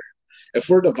together, if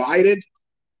we're divided,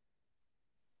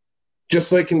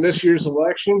 just like in this year's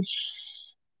election,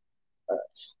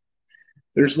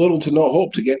 there's little to no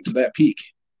hope to get to that peak.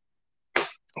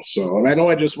 So, and I know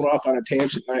I just went off on a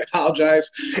tangent. And I apologize,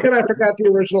 and I forgot the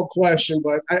original question,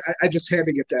 but I just had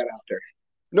to get that out there.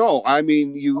 No, I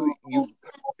mean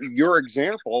your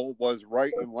example was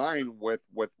right in line with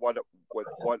what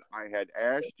I had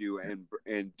asked you,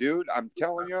 and dude, I'm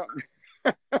telling you,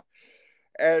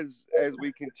 as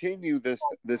we continue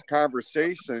this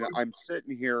conversation, I'm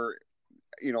sitting here,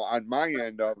 on my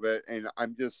end of it, and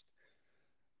I'm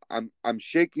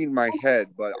shaking my head,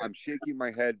 but I'm shaking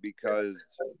my head because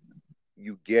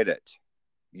you get it.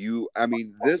 I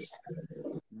mean,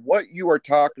 what you are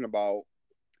talking about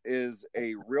is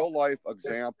a real life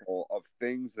example of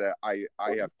things that I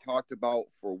have talked about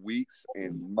for weeks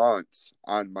and months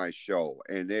on my show.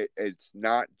 And it's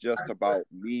not just about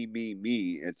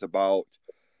me. It's about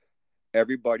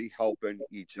everybody helping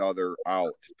each other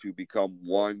out to become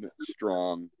one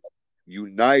strong,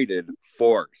 united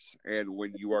force. And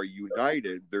when you are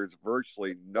united, there's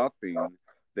virtually nothing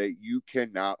that you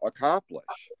cannot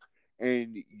accomplish.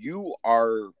 And you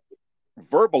are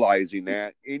verbalizing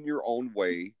that in your own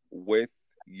way with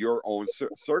your own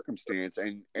circumstance,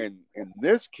 and in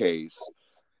this case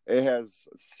it has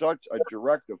such a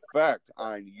direct effect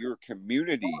on your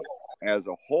community as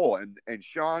a whole. And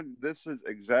Shawn, this is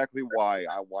exactly why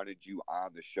I wanted you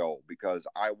on the show, because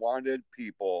I wanted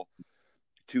people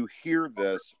to hear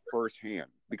this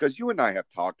firsthand, because you and I have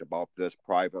talked about this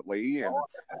privately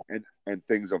and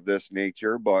things of this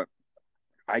nature, but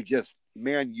I just,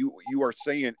 man, you are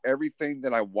saying everything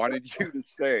that I wanted you to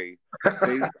say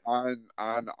based on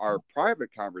our private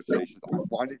conversations. I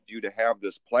wanted you to have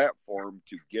this platform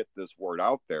to get this word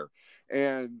out there.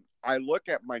 And I look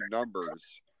at my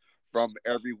numbers from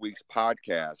every week's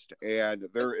podcast, and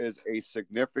there is a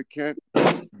significant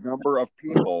number of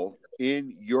people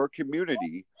in your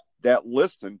community that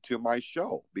listen to my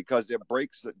show, because it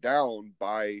breaks it down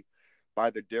by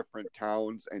the different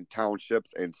towns and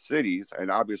townships and cities.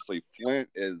 And obviously Flint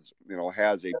is,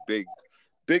 has a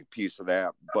big piece of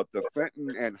that, but the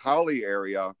Fenton and Holly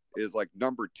area is like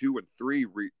number 2 and 3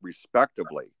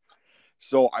 respectively.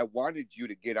 So I wanted you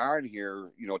to get on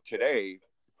here, today,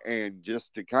 and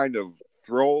just to kind of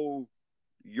throw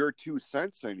your 2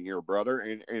 cents in here, brother.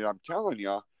 And I'm telling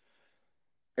you,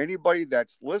 anybody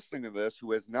that's listening to this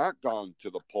who has not gone to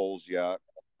the polls yet,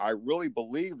 I really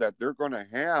believe that they're going to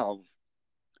have,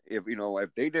 if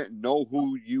they didn't know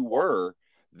who you were,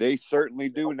 they certainly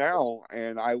do now.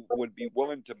 And I would be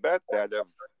willing to bet that if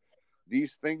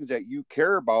these things that you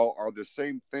care about are the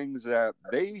same things that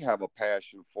they have a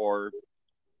passion for,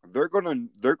 they're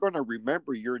gonna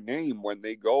remember your name when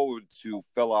they go to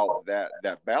fill out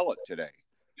that ballot today.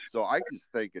 So I just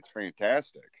think it's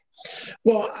fantastic.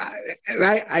 Well,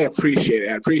 I appreciate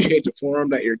it. I appreciate the forum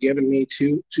that you're giving me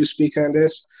to speak on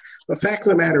this. The fact of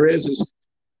the matter is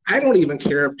I don't even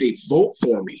care if they vote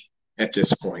for me at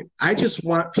this point. I just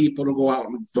want people to go out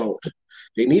and vote.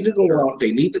 They need to go Sure. out.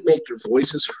 They need to make their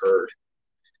voices heard,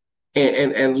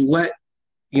 and let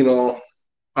you know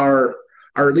our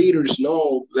our leaders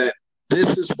know that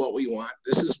this is what we want.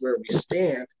 This is where we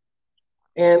stand,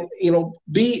 and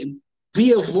be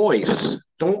a voice.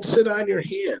 Don't sit on your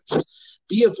hands.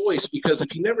 Be a voice, because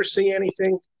if you never say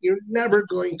anything, you're never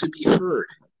going to be heard.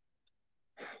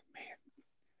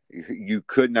 You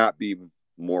could not be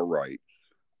more right.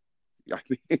 I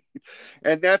mean,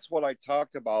 and that's what I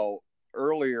talked about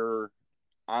earlier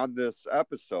on this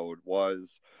episode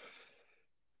was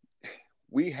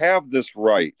we have this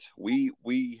right.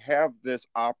 We have this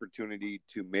opportunity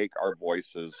to make our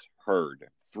voices heard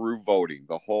through voting,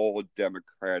 the whole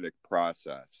democratic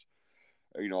process.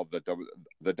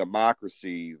 The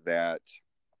democracy that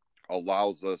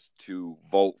allows us to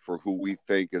vote for who we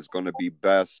think is going to be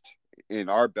best in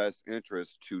our best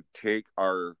interest to take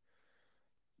our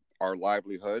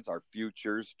livelihoods, our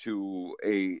futures to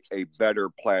a better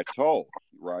plateau,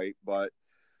 right? But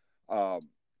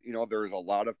there's a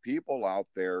lot of people out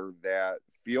there that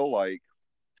feel like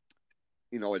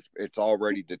it's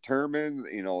already determined.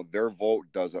 Their vote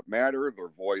doesn't matter. Their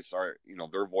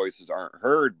voices aren't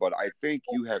heard. But I think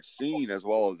you have seen, as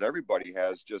well as everybody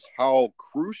has, just how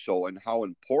crucial and how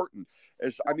important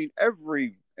is. I mean,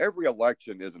 every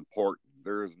election is important.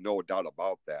 There is no doubt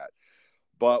about that.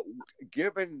 But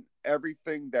given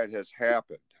everything that has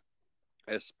happened,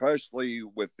 especially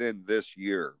within this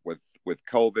year with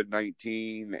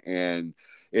COVID-19, and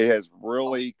it has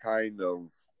really kind of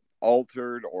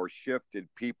altered or shifted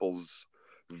people's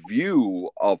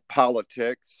view of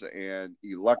politics and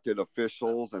elected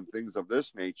officials and things of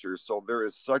this nature. So there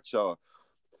is such a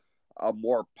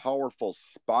more powerful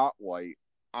spotlight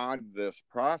on this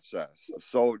process.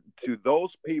 So to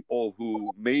those people who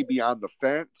may be on the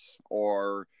fence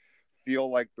or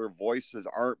feel like their voices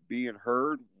aren't being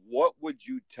heard, what would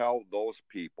you tell those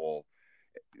people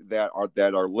that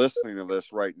are listening to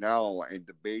this right now and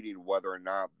debating whether or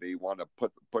not they want to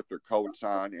put their coats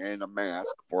on and a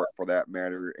mask for that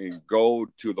matter and go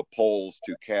to the polls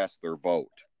to cast their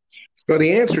vote? So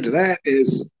the answer to that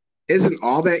isn't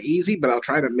all that easy, but I'll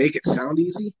try to make it sound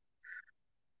easy.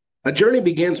 A journey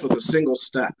begins with a single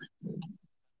step.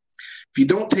 If you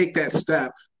don't take that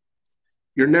step,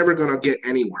 you're never going to get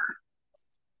anywhere.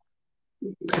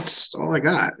 That's all I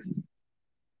got.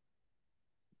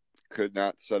 Could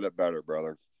not said it better,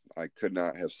 brother. I could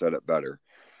not have said it better.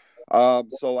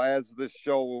 So as this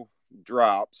show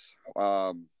drops,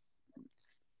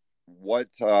 what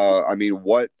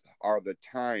are the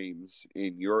times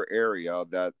in your area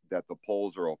that the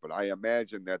polls are open? I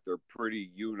imagine that they're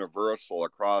pretty universal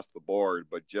across the board,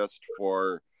 but just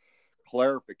for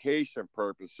clarification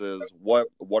purposes, what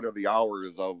are the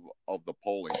hours of the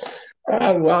polling?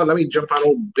 Well, let me jump on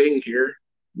old Bing here.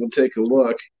 We'll take a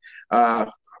look. Uh,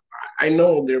 I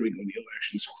know, there we go, the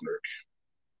elections clerk.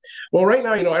 Well, right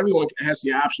now, everyone has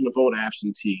the option to vote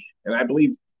absentee. And I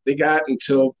believe they got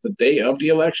until the day of the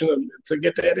election to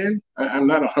get that in. I'm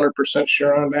not 100%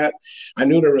 sure on that. I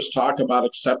knew there was talk about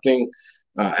accepting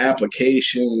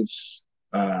applications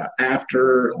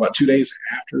after, about 2 days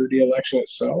after the election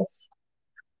itself.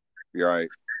 You're right.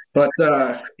 But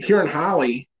here in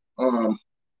Holly, the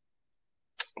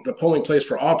polling place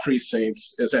for all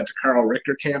precincts is at the Carl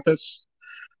Richter campus,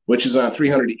 which is on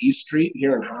 300 East Street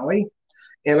here in Holly.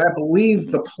 And I believe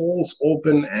the polls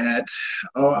open at,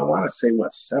 I want to say,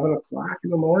 7 o'clock in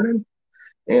the morning?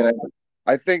 And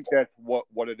I think that's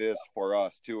what it is for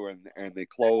us too, and they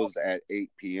close at 8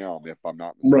 p.m. if I'm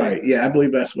not mistaken. Right, yeah, I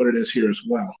believe that's what it is here as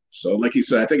well. So, like you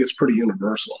said, I think it's pretty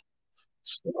universal.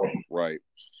 So, right.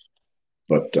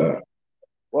 But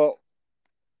well,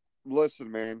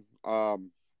 listen, man.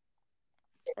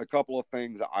 A couple of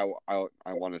things I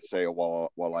want to say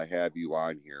while I have you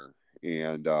on here,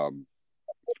 and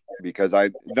because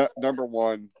number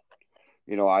one,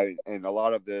 I and a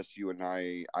lot of this you and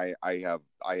I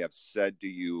have said to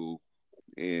you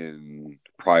in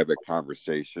private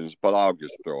conversations, but I'll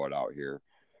just throw it out here.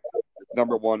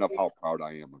 Number one, of how proud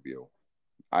I am of you.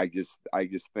 I just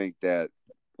think that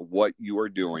what you are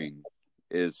doing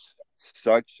is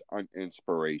such an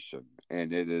inspiration,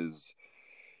 and it is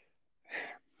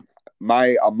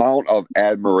my amount of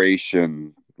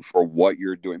admiration for what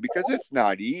you're doing, because it's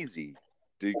not easy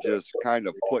to just kind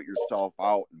of put yourself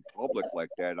out in public like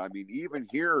that. I mean, even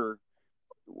here,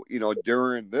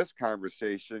 during this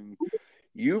conversation,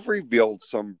 you've revealed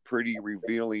some pretty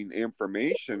revealing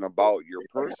information about your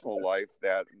personal life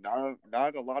that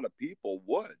not a lot of people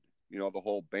would. The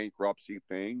whole bankruptcy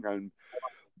thing,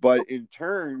 but in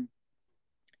turn,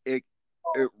 it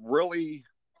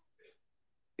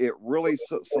it really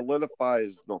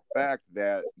solidifies the fact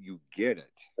that you get it.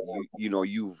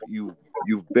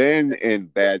 You've been in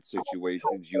bad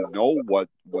situations. You know what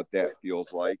that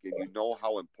feels like, and you know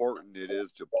how important it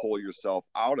is to pull yourself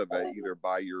out of it, either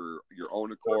by your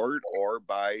own accord or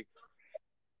by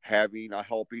having a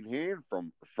helping hand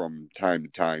from time to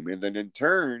time, and then in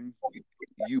turn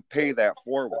you pay that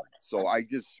forward. So I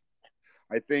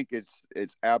think it's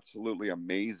absolutely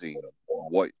amazing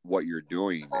what you're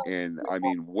doing. And I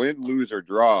mean, win, lose, or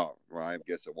draw. Well, I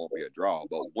guess it won't be a draw,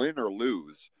 but win or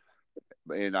lose,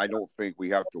 and I don't think we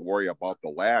have to worry about the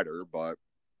latter, but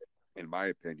in my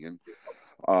opinion,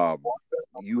 um,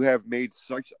 you have made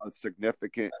such a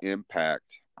significant impact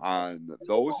on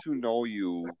those who know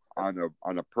you on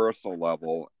a personal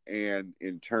level, and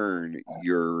in turn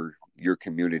your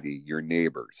community, your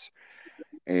neighbors.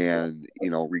 And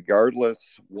regardless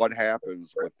what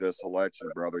happens with this election,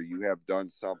 brother, you have done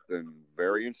something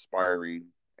very inspiring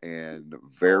and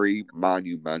very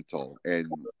monumental. And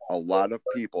a lot of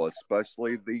people,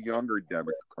 especially the younger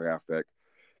demographic,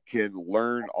 can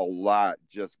learn a lot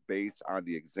just based on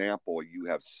the example you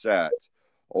have set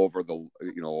over the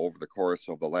course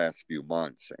of the last few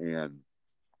months. And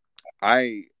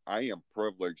I am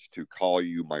privileged to call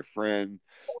you my friend,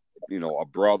 a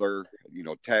brother,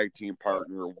 tag team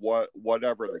partner,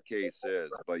 whatever the case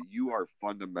is. But you are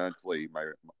fundamentally,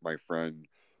 my friend,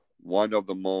 one of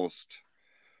the most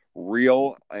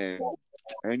real and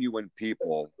genuine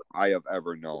people I have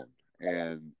ever known.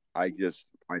 And I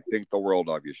think the world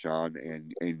of you, Shawn,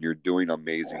 and you're doing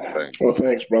amazing Well, things.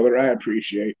 thanks, brother. I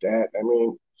appreciate that. I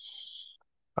mean,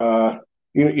 uh,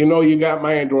 you got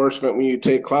my endorsement when you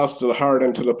take Klaus to the heart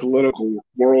into the political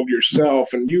world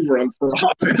yourself, and you've run for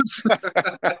office.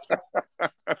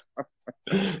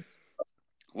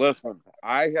 Listen,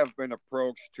 I have been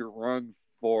approached to run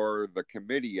for the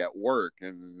committee at work,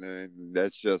 and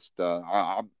that's just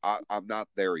I'm not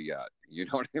there yet. You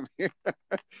know what I mean?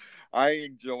 I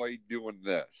enjoy doing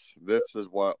this. This is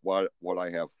what I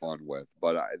have fun with.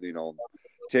 But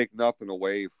take nothing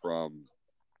away from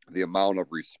the amount of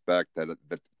respect that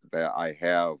I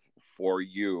have for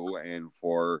you and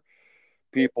for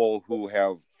people who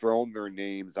have thrown their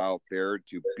names out there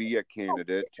to be a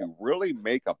candidate to really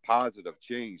make a positive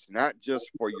change, not just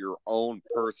for your own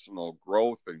personal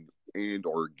growth and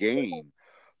or gain,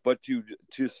 but to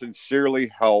sincerely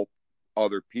help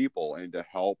other people and to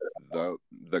help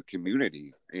the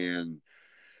community. And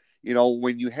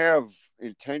when you have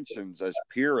intentions as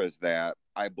pure as that,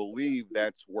 I believe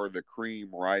that's where the cream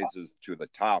rises to the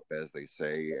top, as they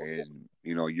say. And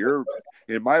you're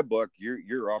in my book,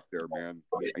 you're up there, man.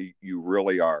 You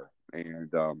really are.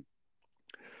 And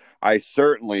I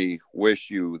certainly wish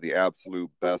you the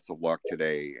absolute best of luck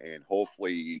today. And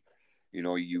hopefully,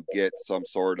 you get some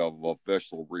sort of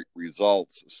official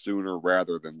results sooner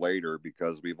rather than later,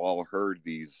 because we've all heard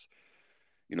these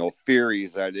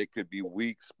theories that it could be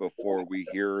weeks before we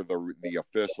hear the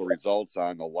official results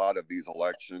on a lot of these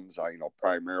elections.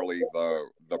 Primarily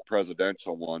the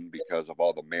presidential one, because of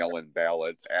all the mail-in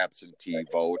ballots, absentee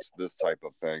votes, this type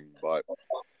of thing. But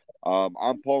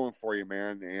I'm pulling for you,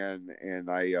 man, and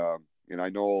I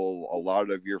know a lot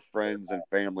of your friends and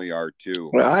family are too.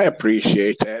 Well, I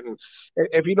appreciate that, and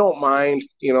if you don't mind,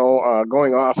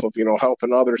 going off of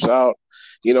helping others out,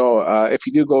 if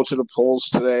you do go to the polls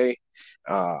today,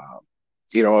 uh,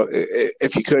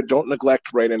 if you could, don't neglect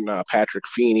to write in Patrick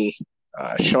Feeney,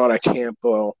 Shauna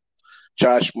Campbell,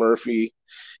 Josh Murphy,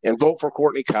 and vote for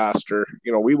Courtney Coster.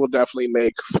 We will definitely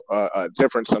make a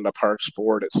difference on the Parks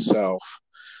Board itself.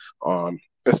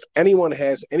 If anyone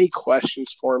has any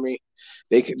questions for me,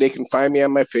 they can find me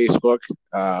on my Facebook.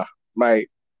 My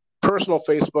personal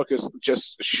Facebook is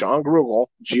just Shawn Grugel,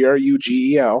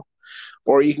 Grugel,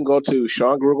 or you can go to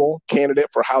Shawn Grugel, candidate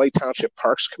for Holly Township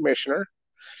Parks Commissioner.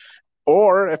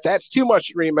 Or if that's too much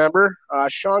to remember,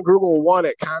 Shawn Grugel1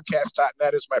 at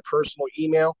Comcast.net is my personal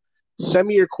email. Send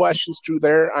me your questions through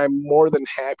there. I'm more than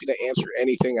happy to answer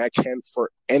anything I can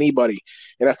for anybody.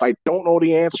 And if I don't know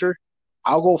the answer,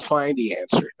 I'll go find the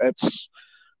answer. That's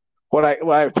what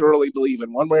I thoroughly believe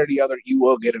in. One way or the other, you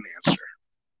will get an answer.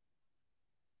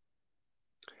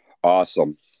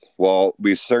 Awesome. Well,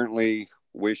 we certainly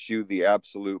wish you the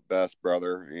absolute best,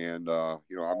 brother. And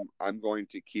I'm going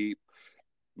to keep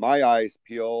my eyes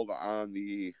peeled on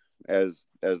the as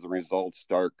the results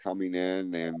start coming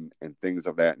in and things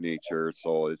of that nature.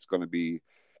 So it's going to be.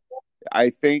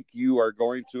 I think you are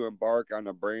going to embark on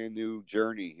a brand new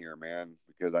journey here, man,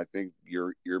 because I think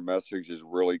your message is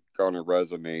really going to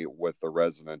resonate with the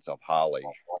residents of Holly.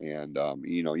 And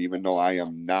even though I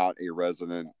am not a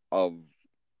resident of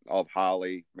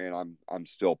Holly, man, I'm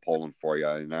still pulling for you.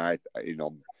 And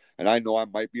and I know I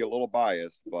might be a little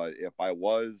biased, but if I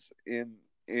was in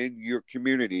your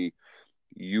community,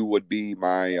 you would be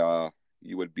my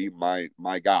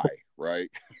guy, right?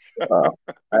 Uh,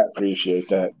 I appreciate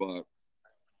that. But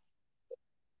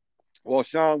well,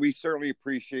 Shawn, we certainly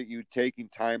appreciate you taking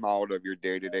time out of your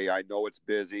day today. I know it's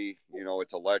busy.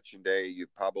 It's election day.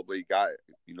 You've probably got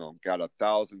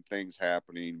 1,000 things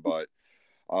happening, but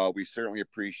we certainly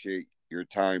appreciate your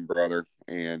time, brother.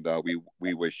 and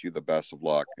we wish you the best of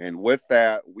luck. And with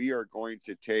that, we are going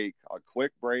to take a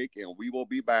quick break, and we will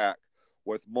be back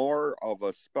with more of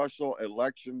a special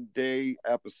Election Day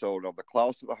episode of the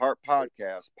Close to the Heart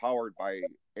podcast powered by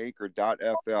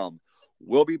Anchor.fm.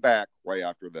 We'll be back right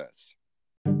after this.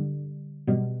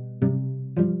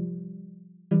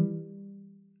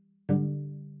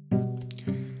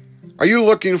 Are you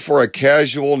looking for a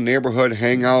casual neighborhood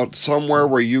hangout, somewhere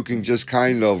where you can just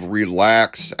kind of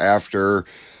relax after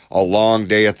a long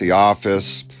day at the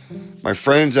office? My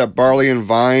friends at Barley and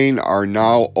Vine are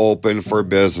now open for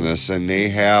business, and they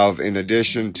have, in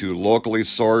addition to locally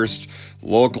sourced,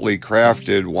 locally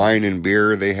crafted wine and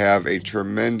beer, they have a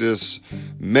tremendous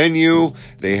menu.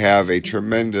 They have a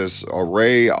tremendous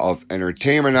array of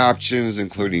entertainment options,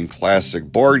 including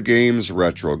classic board games,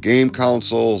 retro game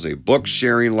consoles, a book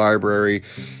sharing library.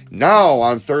 Now,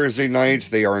 on Thursday nights,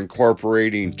 they are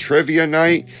incorporating trivia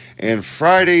night, and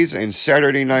Fridays and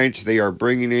Saturday nights, they are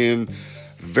bringing in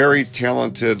very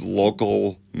talented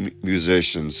local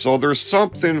musicians. So there's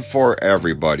something for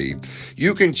everybody.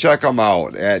 You can check them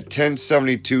out at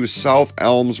 1072 South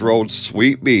Elms Road,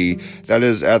 Suite B. That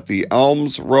is at the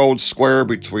Elms Road Square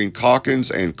between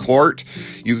Calkins and Court.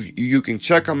 You can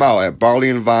check them out at Barley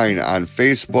and Vine on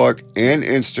Facebook and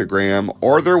Instagram,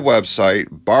 or their website,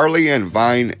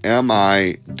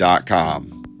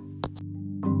 barleyandvinemi.com.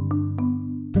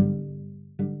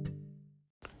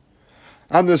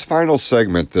 On this final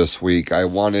segment this week, I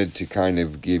wanted to kind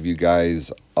of give you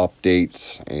guys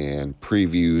updates and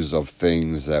previews of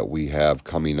things that we have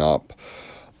coming up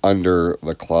under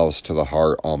the Close to the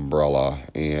Heart umbrella.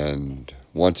 And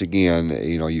once again,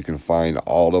 you can find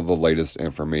all of the latest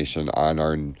information on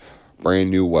our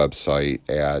brand new website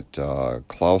at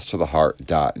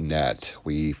closetotheheart.net.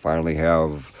 We finally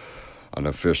have an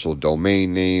official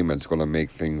domain name. It's going to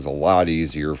make things a lot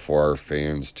easier for our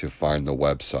fans to find the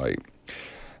website.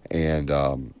 And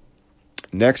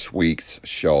next week's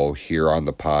show here on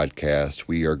the podcast,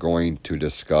 we are going to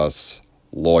discuss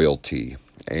loyalty.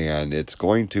 And it's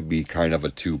going to be kind of a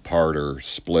two-parter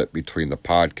split between the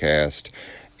podcast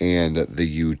and the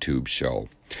YouTube show.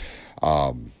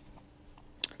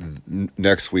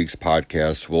 Next week's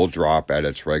podcast will drop at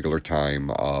its regular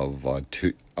time of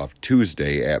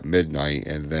Tuesday at midnight.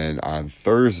 And then on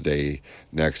Thursday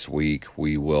next week,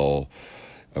 we will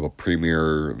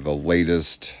premiere the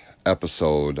latest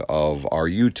episode of our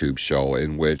YouTube show,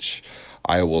 in which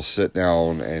I will sit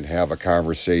down and have a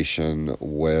conversation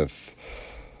with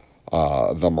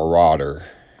the Marauder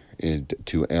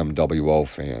to MWO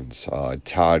fans.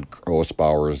 Todd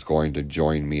Grossbauer is going to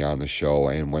join me on the show,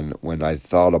 and when I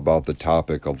thought about the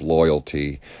topic of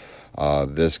loyalty,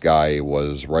 this guy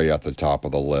was right at the top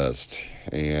of the list.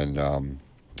 And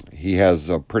he has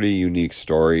a pretty unique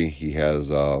story. He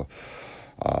has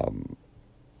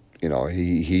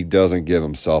he doesn't give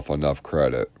himself enough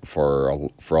credit for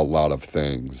a lot of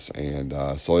things. And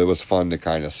so it was fun to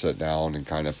kind of sit down and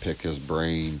kind of pick his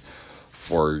brain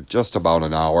for just about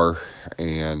an hour.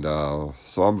 And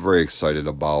so I'm very excited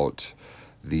about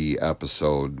the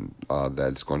episode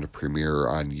that's going to premiere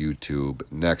on YouTube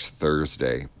next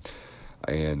Thursday.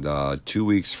 And 2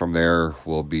 weeks from there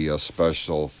will be a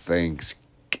special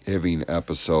Thanksgiving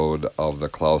episode of the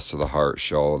Close to the Heart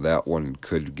show. That one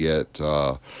could get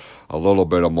a little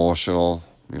bit emotional,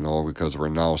 because we're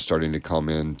now starting to come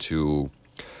into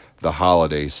the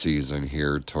holiday season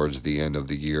here towards the end of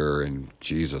the year, and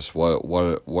Jesus,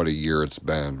 what a year it's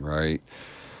been, right?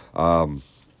 But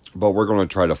we're going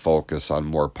to try to focus on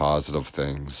more positive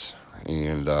things,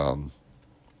 and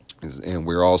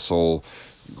we're also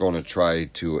going to try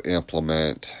to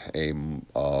implement a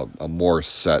more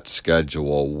set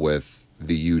schedule with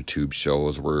the YouTube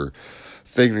shows. We're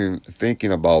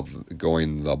thinking about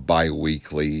going the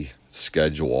bi-weekly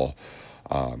schedule,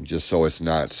 just so it's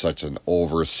not such an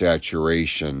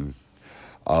oversaturation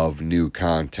of new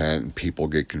content and people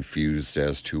get confused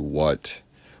as to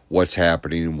what's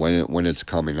happening when it's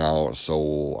coming out.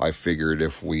 So I figured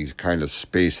if we kind of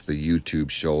space the YouTube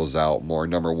shows out more,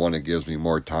 number one, it gives me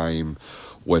more time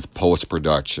with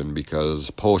post-production,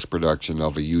 because post-production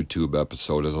of a YouTube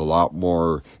episode is a lot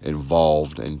more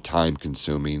involved and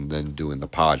time-consuming than doing the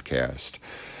podcast.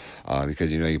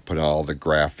 Because, you put all the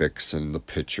graphics and the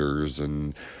pictures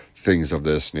and things of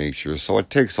this nature, so it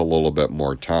takes a little bit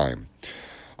more time.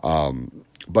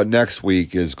 But next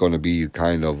week is going to be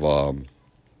kind of a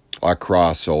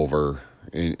crossover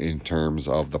in terms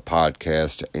of the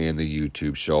podcast and the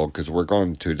YouTube show, because we're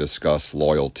going to discuss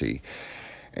loyalty.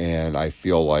 And I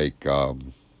feel like,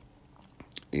 having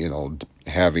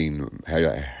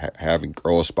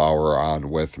Grossbauer on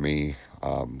with me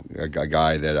a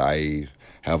guy that I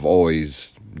have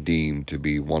always deemed to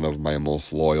be one of my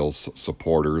most loyal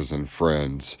supporters and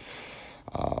friends.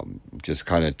 Just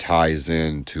kind of ties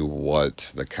into what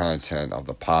the content of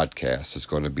the podcast is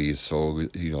going to be. So,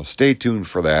 stay tuned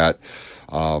for that.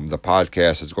 The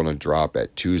podcast is going to drop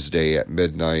at Tuesday at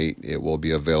midnight. It will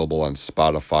be available on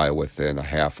Spotify within a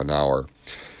half an hour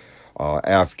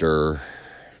after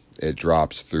it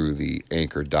drops through the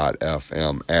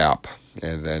Anchor.fm app.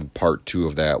 And then part 2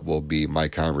 of that will be my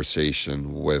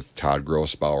conversation with Todd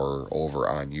Grossbauer over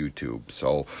on YouTube.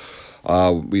 So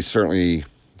we certainly,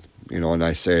 and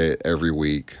I say it every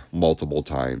week, multiple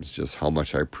times, just how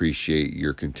much I appreciate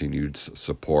your continued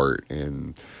support.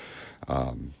 And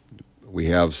we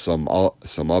have some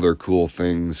other cool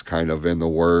things kind of in the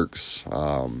works.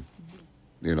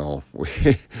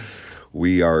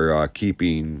 We are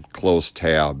keeping close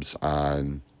tabs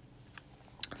on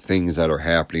things that are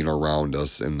happening around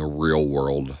us in the real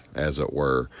world, as it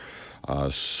were,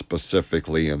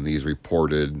 specifically in these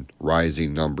reported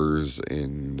rising numbers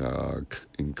in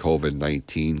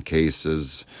COVID-19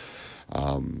 cases.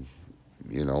 Every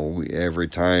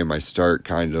time I start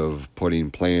kind of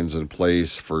putting plans in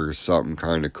place for something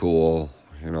kind of cool,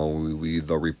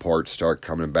 the reports start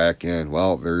coming back in.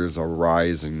 Well, there's a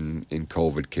rise in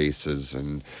COVID cases,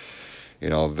 and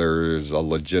there's a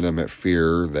legitimate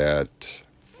fear that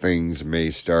things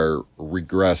may start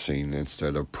regressing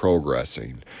instead of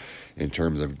progressing in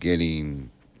terms of getting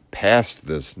past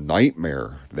this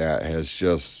nightmare that has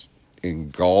just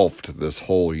engulfed this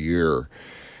whole year.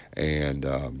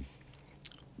 And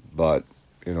but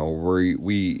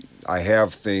I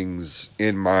have things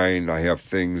in mind. I have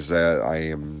things that I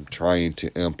am trying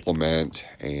to implement,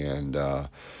 and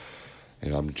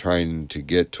I'm trying to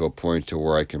get to a point to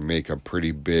where I can make a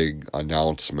pretty big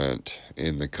announcement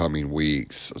in the coming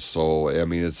weeks. So,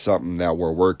 it's something that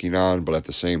we're working on, but at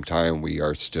the same time, we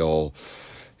are still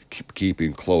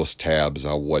keeping close tabs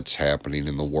on what's happening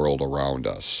in the world around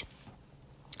us.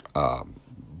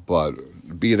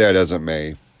 But be that as it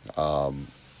may,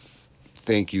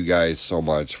 thank you guys so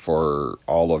much for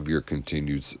all of your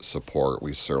continued support.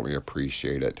 We certainly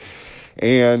appreciate it.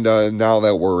 And now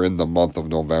that we're in the month of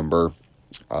November,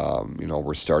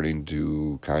 we're starting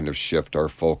to kind of shift our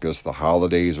focus. The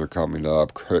holidays are coming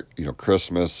up.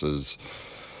 Christmas is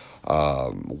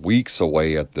weeks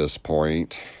away at this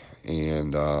point.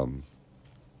 And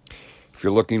if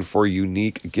you're looking for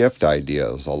unique gift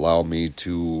ideas, allow me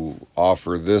to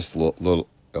offer this little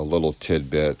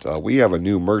tidbit. We have a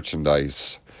new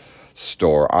merchandise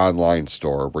store, online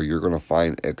store, where you're going to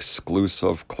find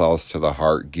exclusive Close to the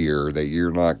Heart gear that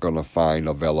you're not going to find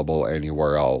available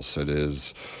anywhere else. It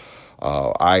is,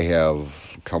 I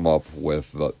have come up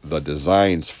with the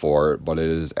designs for it, but it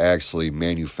is actually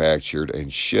manufactured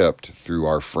and shipped through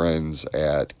our friends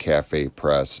at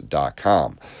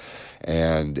cafepress.com.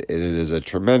 And it is a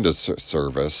tremendous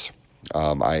service.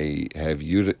 I have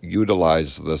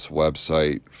utilized this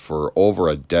website for over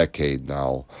a decade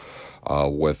now,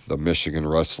 with the Michigan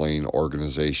Wrestling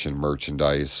Organization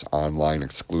merchandise, online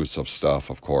exclusive stuff,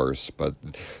 of course. But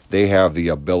they have the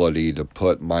ability to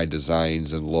put my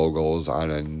designs and logos on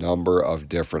a number of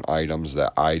different items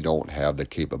that I don't have the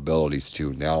capabilities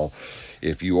to. Now,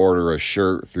 if you order a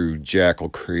shirt through Jackal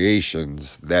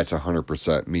Creations, that's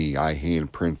 100% me. I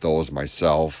hand print those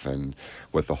myself, and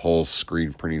with the whole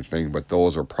screen printing thing. But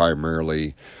those are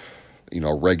primarily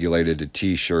regulated to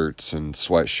t-shirts and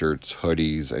sweatshirts,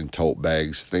 hoodies, and tote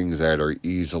bags, things that are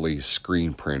easily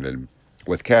screen printed.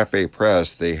 With Cafe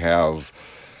Press, they have,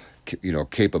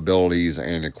 capabilities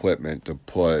and equipment to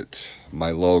put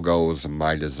my logos and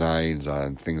my designs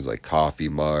on things like coffee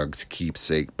mugs,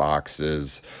 keepsake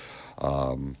boxes,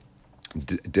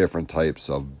 different types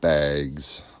of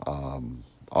bags,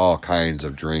 all kinds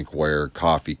of drinkware,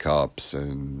 coffee cups,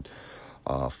 and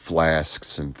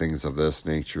flasks and things of this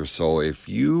nature. So if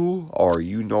you or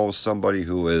somebody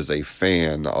who is a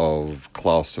fan of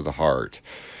Close to the Heart,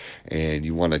 and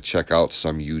you want to check out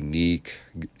some unique,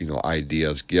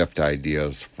 ideas, gift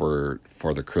ideas for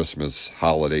the Christmas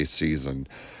holiday season,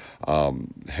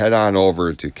 head on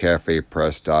over to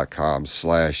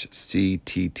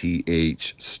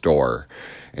cafepress.com/CTTH store,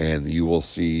 and you will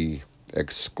see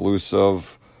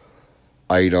exclusive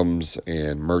items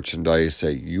and merchandise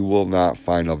that you will not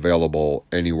find available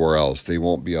anywhere else. They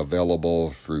won't be available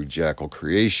through Jackal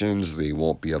Creations. They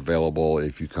won't be available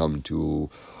if you come to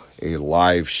a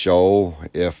live show,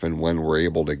 if and when we're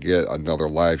able to get another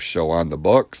live show on the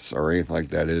books or anything like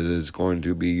that. It is going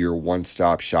to be your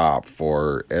one-stop shop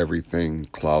for everything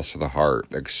Close to the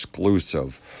Heart,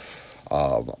 exclusive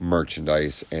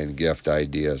merchandise and gift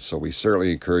ideas. So we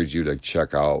certainly encourage you to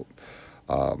check out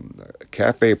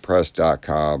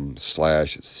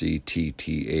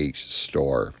cafepress.com/CTTH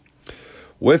store.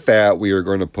 With that, we are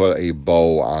going to put a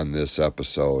bow on this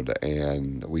episode,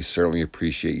 and we certainly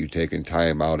appreciate you taking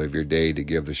time out of your day to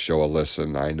give the show a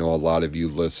listen. I know a lot of you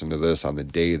listen to this on the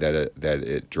day that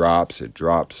it drops. It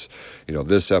drops,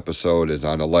 this episode is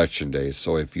on Election Day,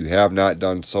 so if you have not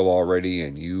done so already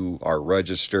and you are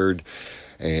registered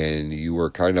and you were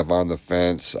kind of on the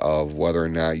fence of whether or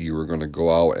not you were going to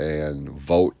go out and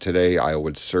vote today, I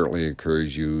would certainly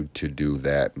encourage you to do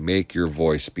that. Make your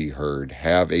voice be heard.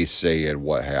 Have a say in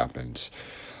what happens,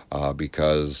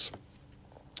 because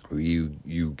you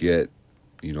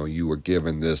were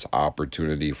given this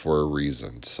opportunity for a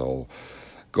reason. So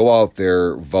go out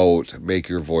there, vote, make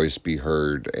your voice be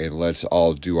heard, and let's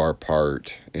all do our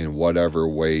part in whatever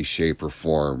way, shape, or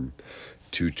form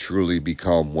to truly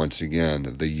become, once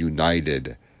again, the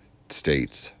United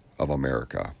States of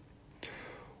America.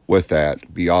 With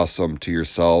that, be awesome to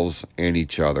yourselves and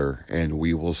each other, and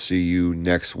we will see you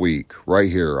next week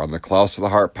right here on the Klaus of the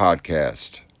Heart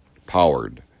podcast,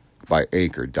 powered by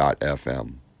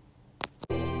Anchor.fm.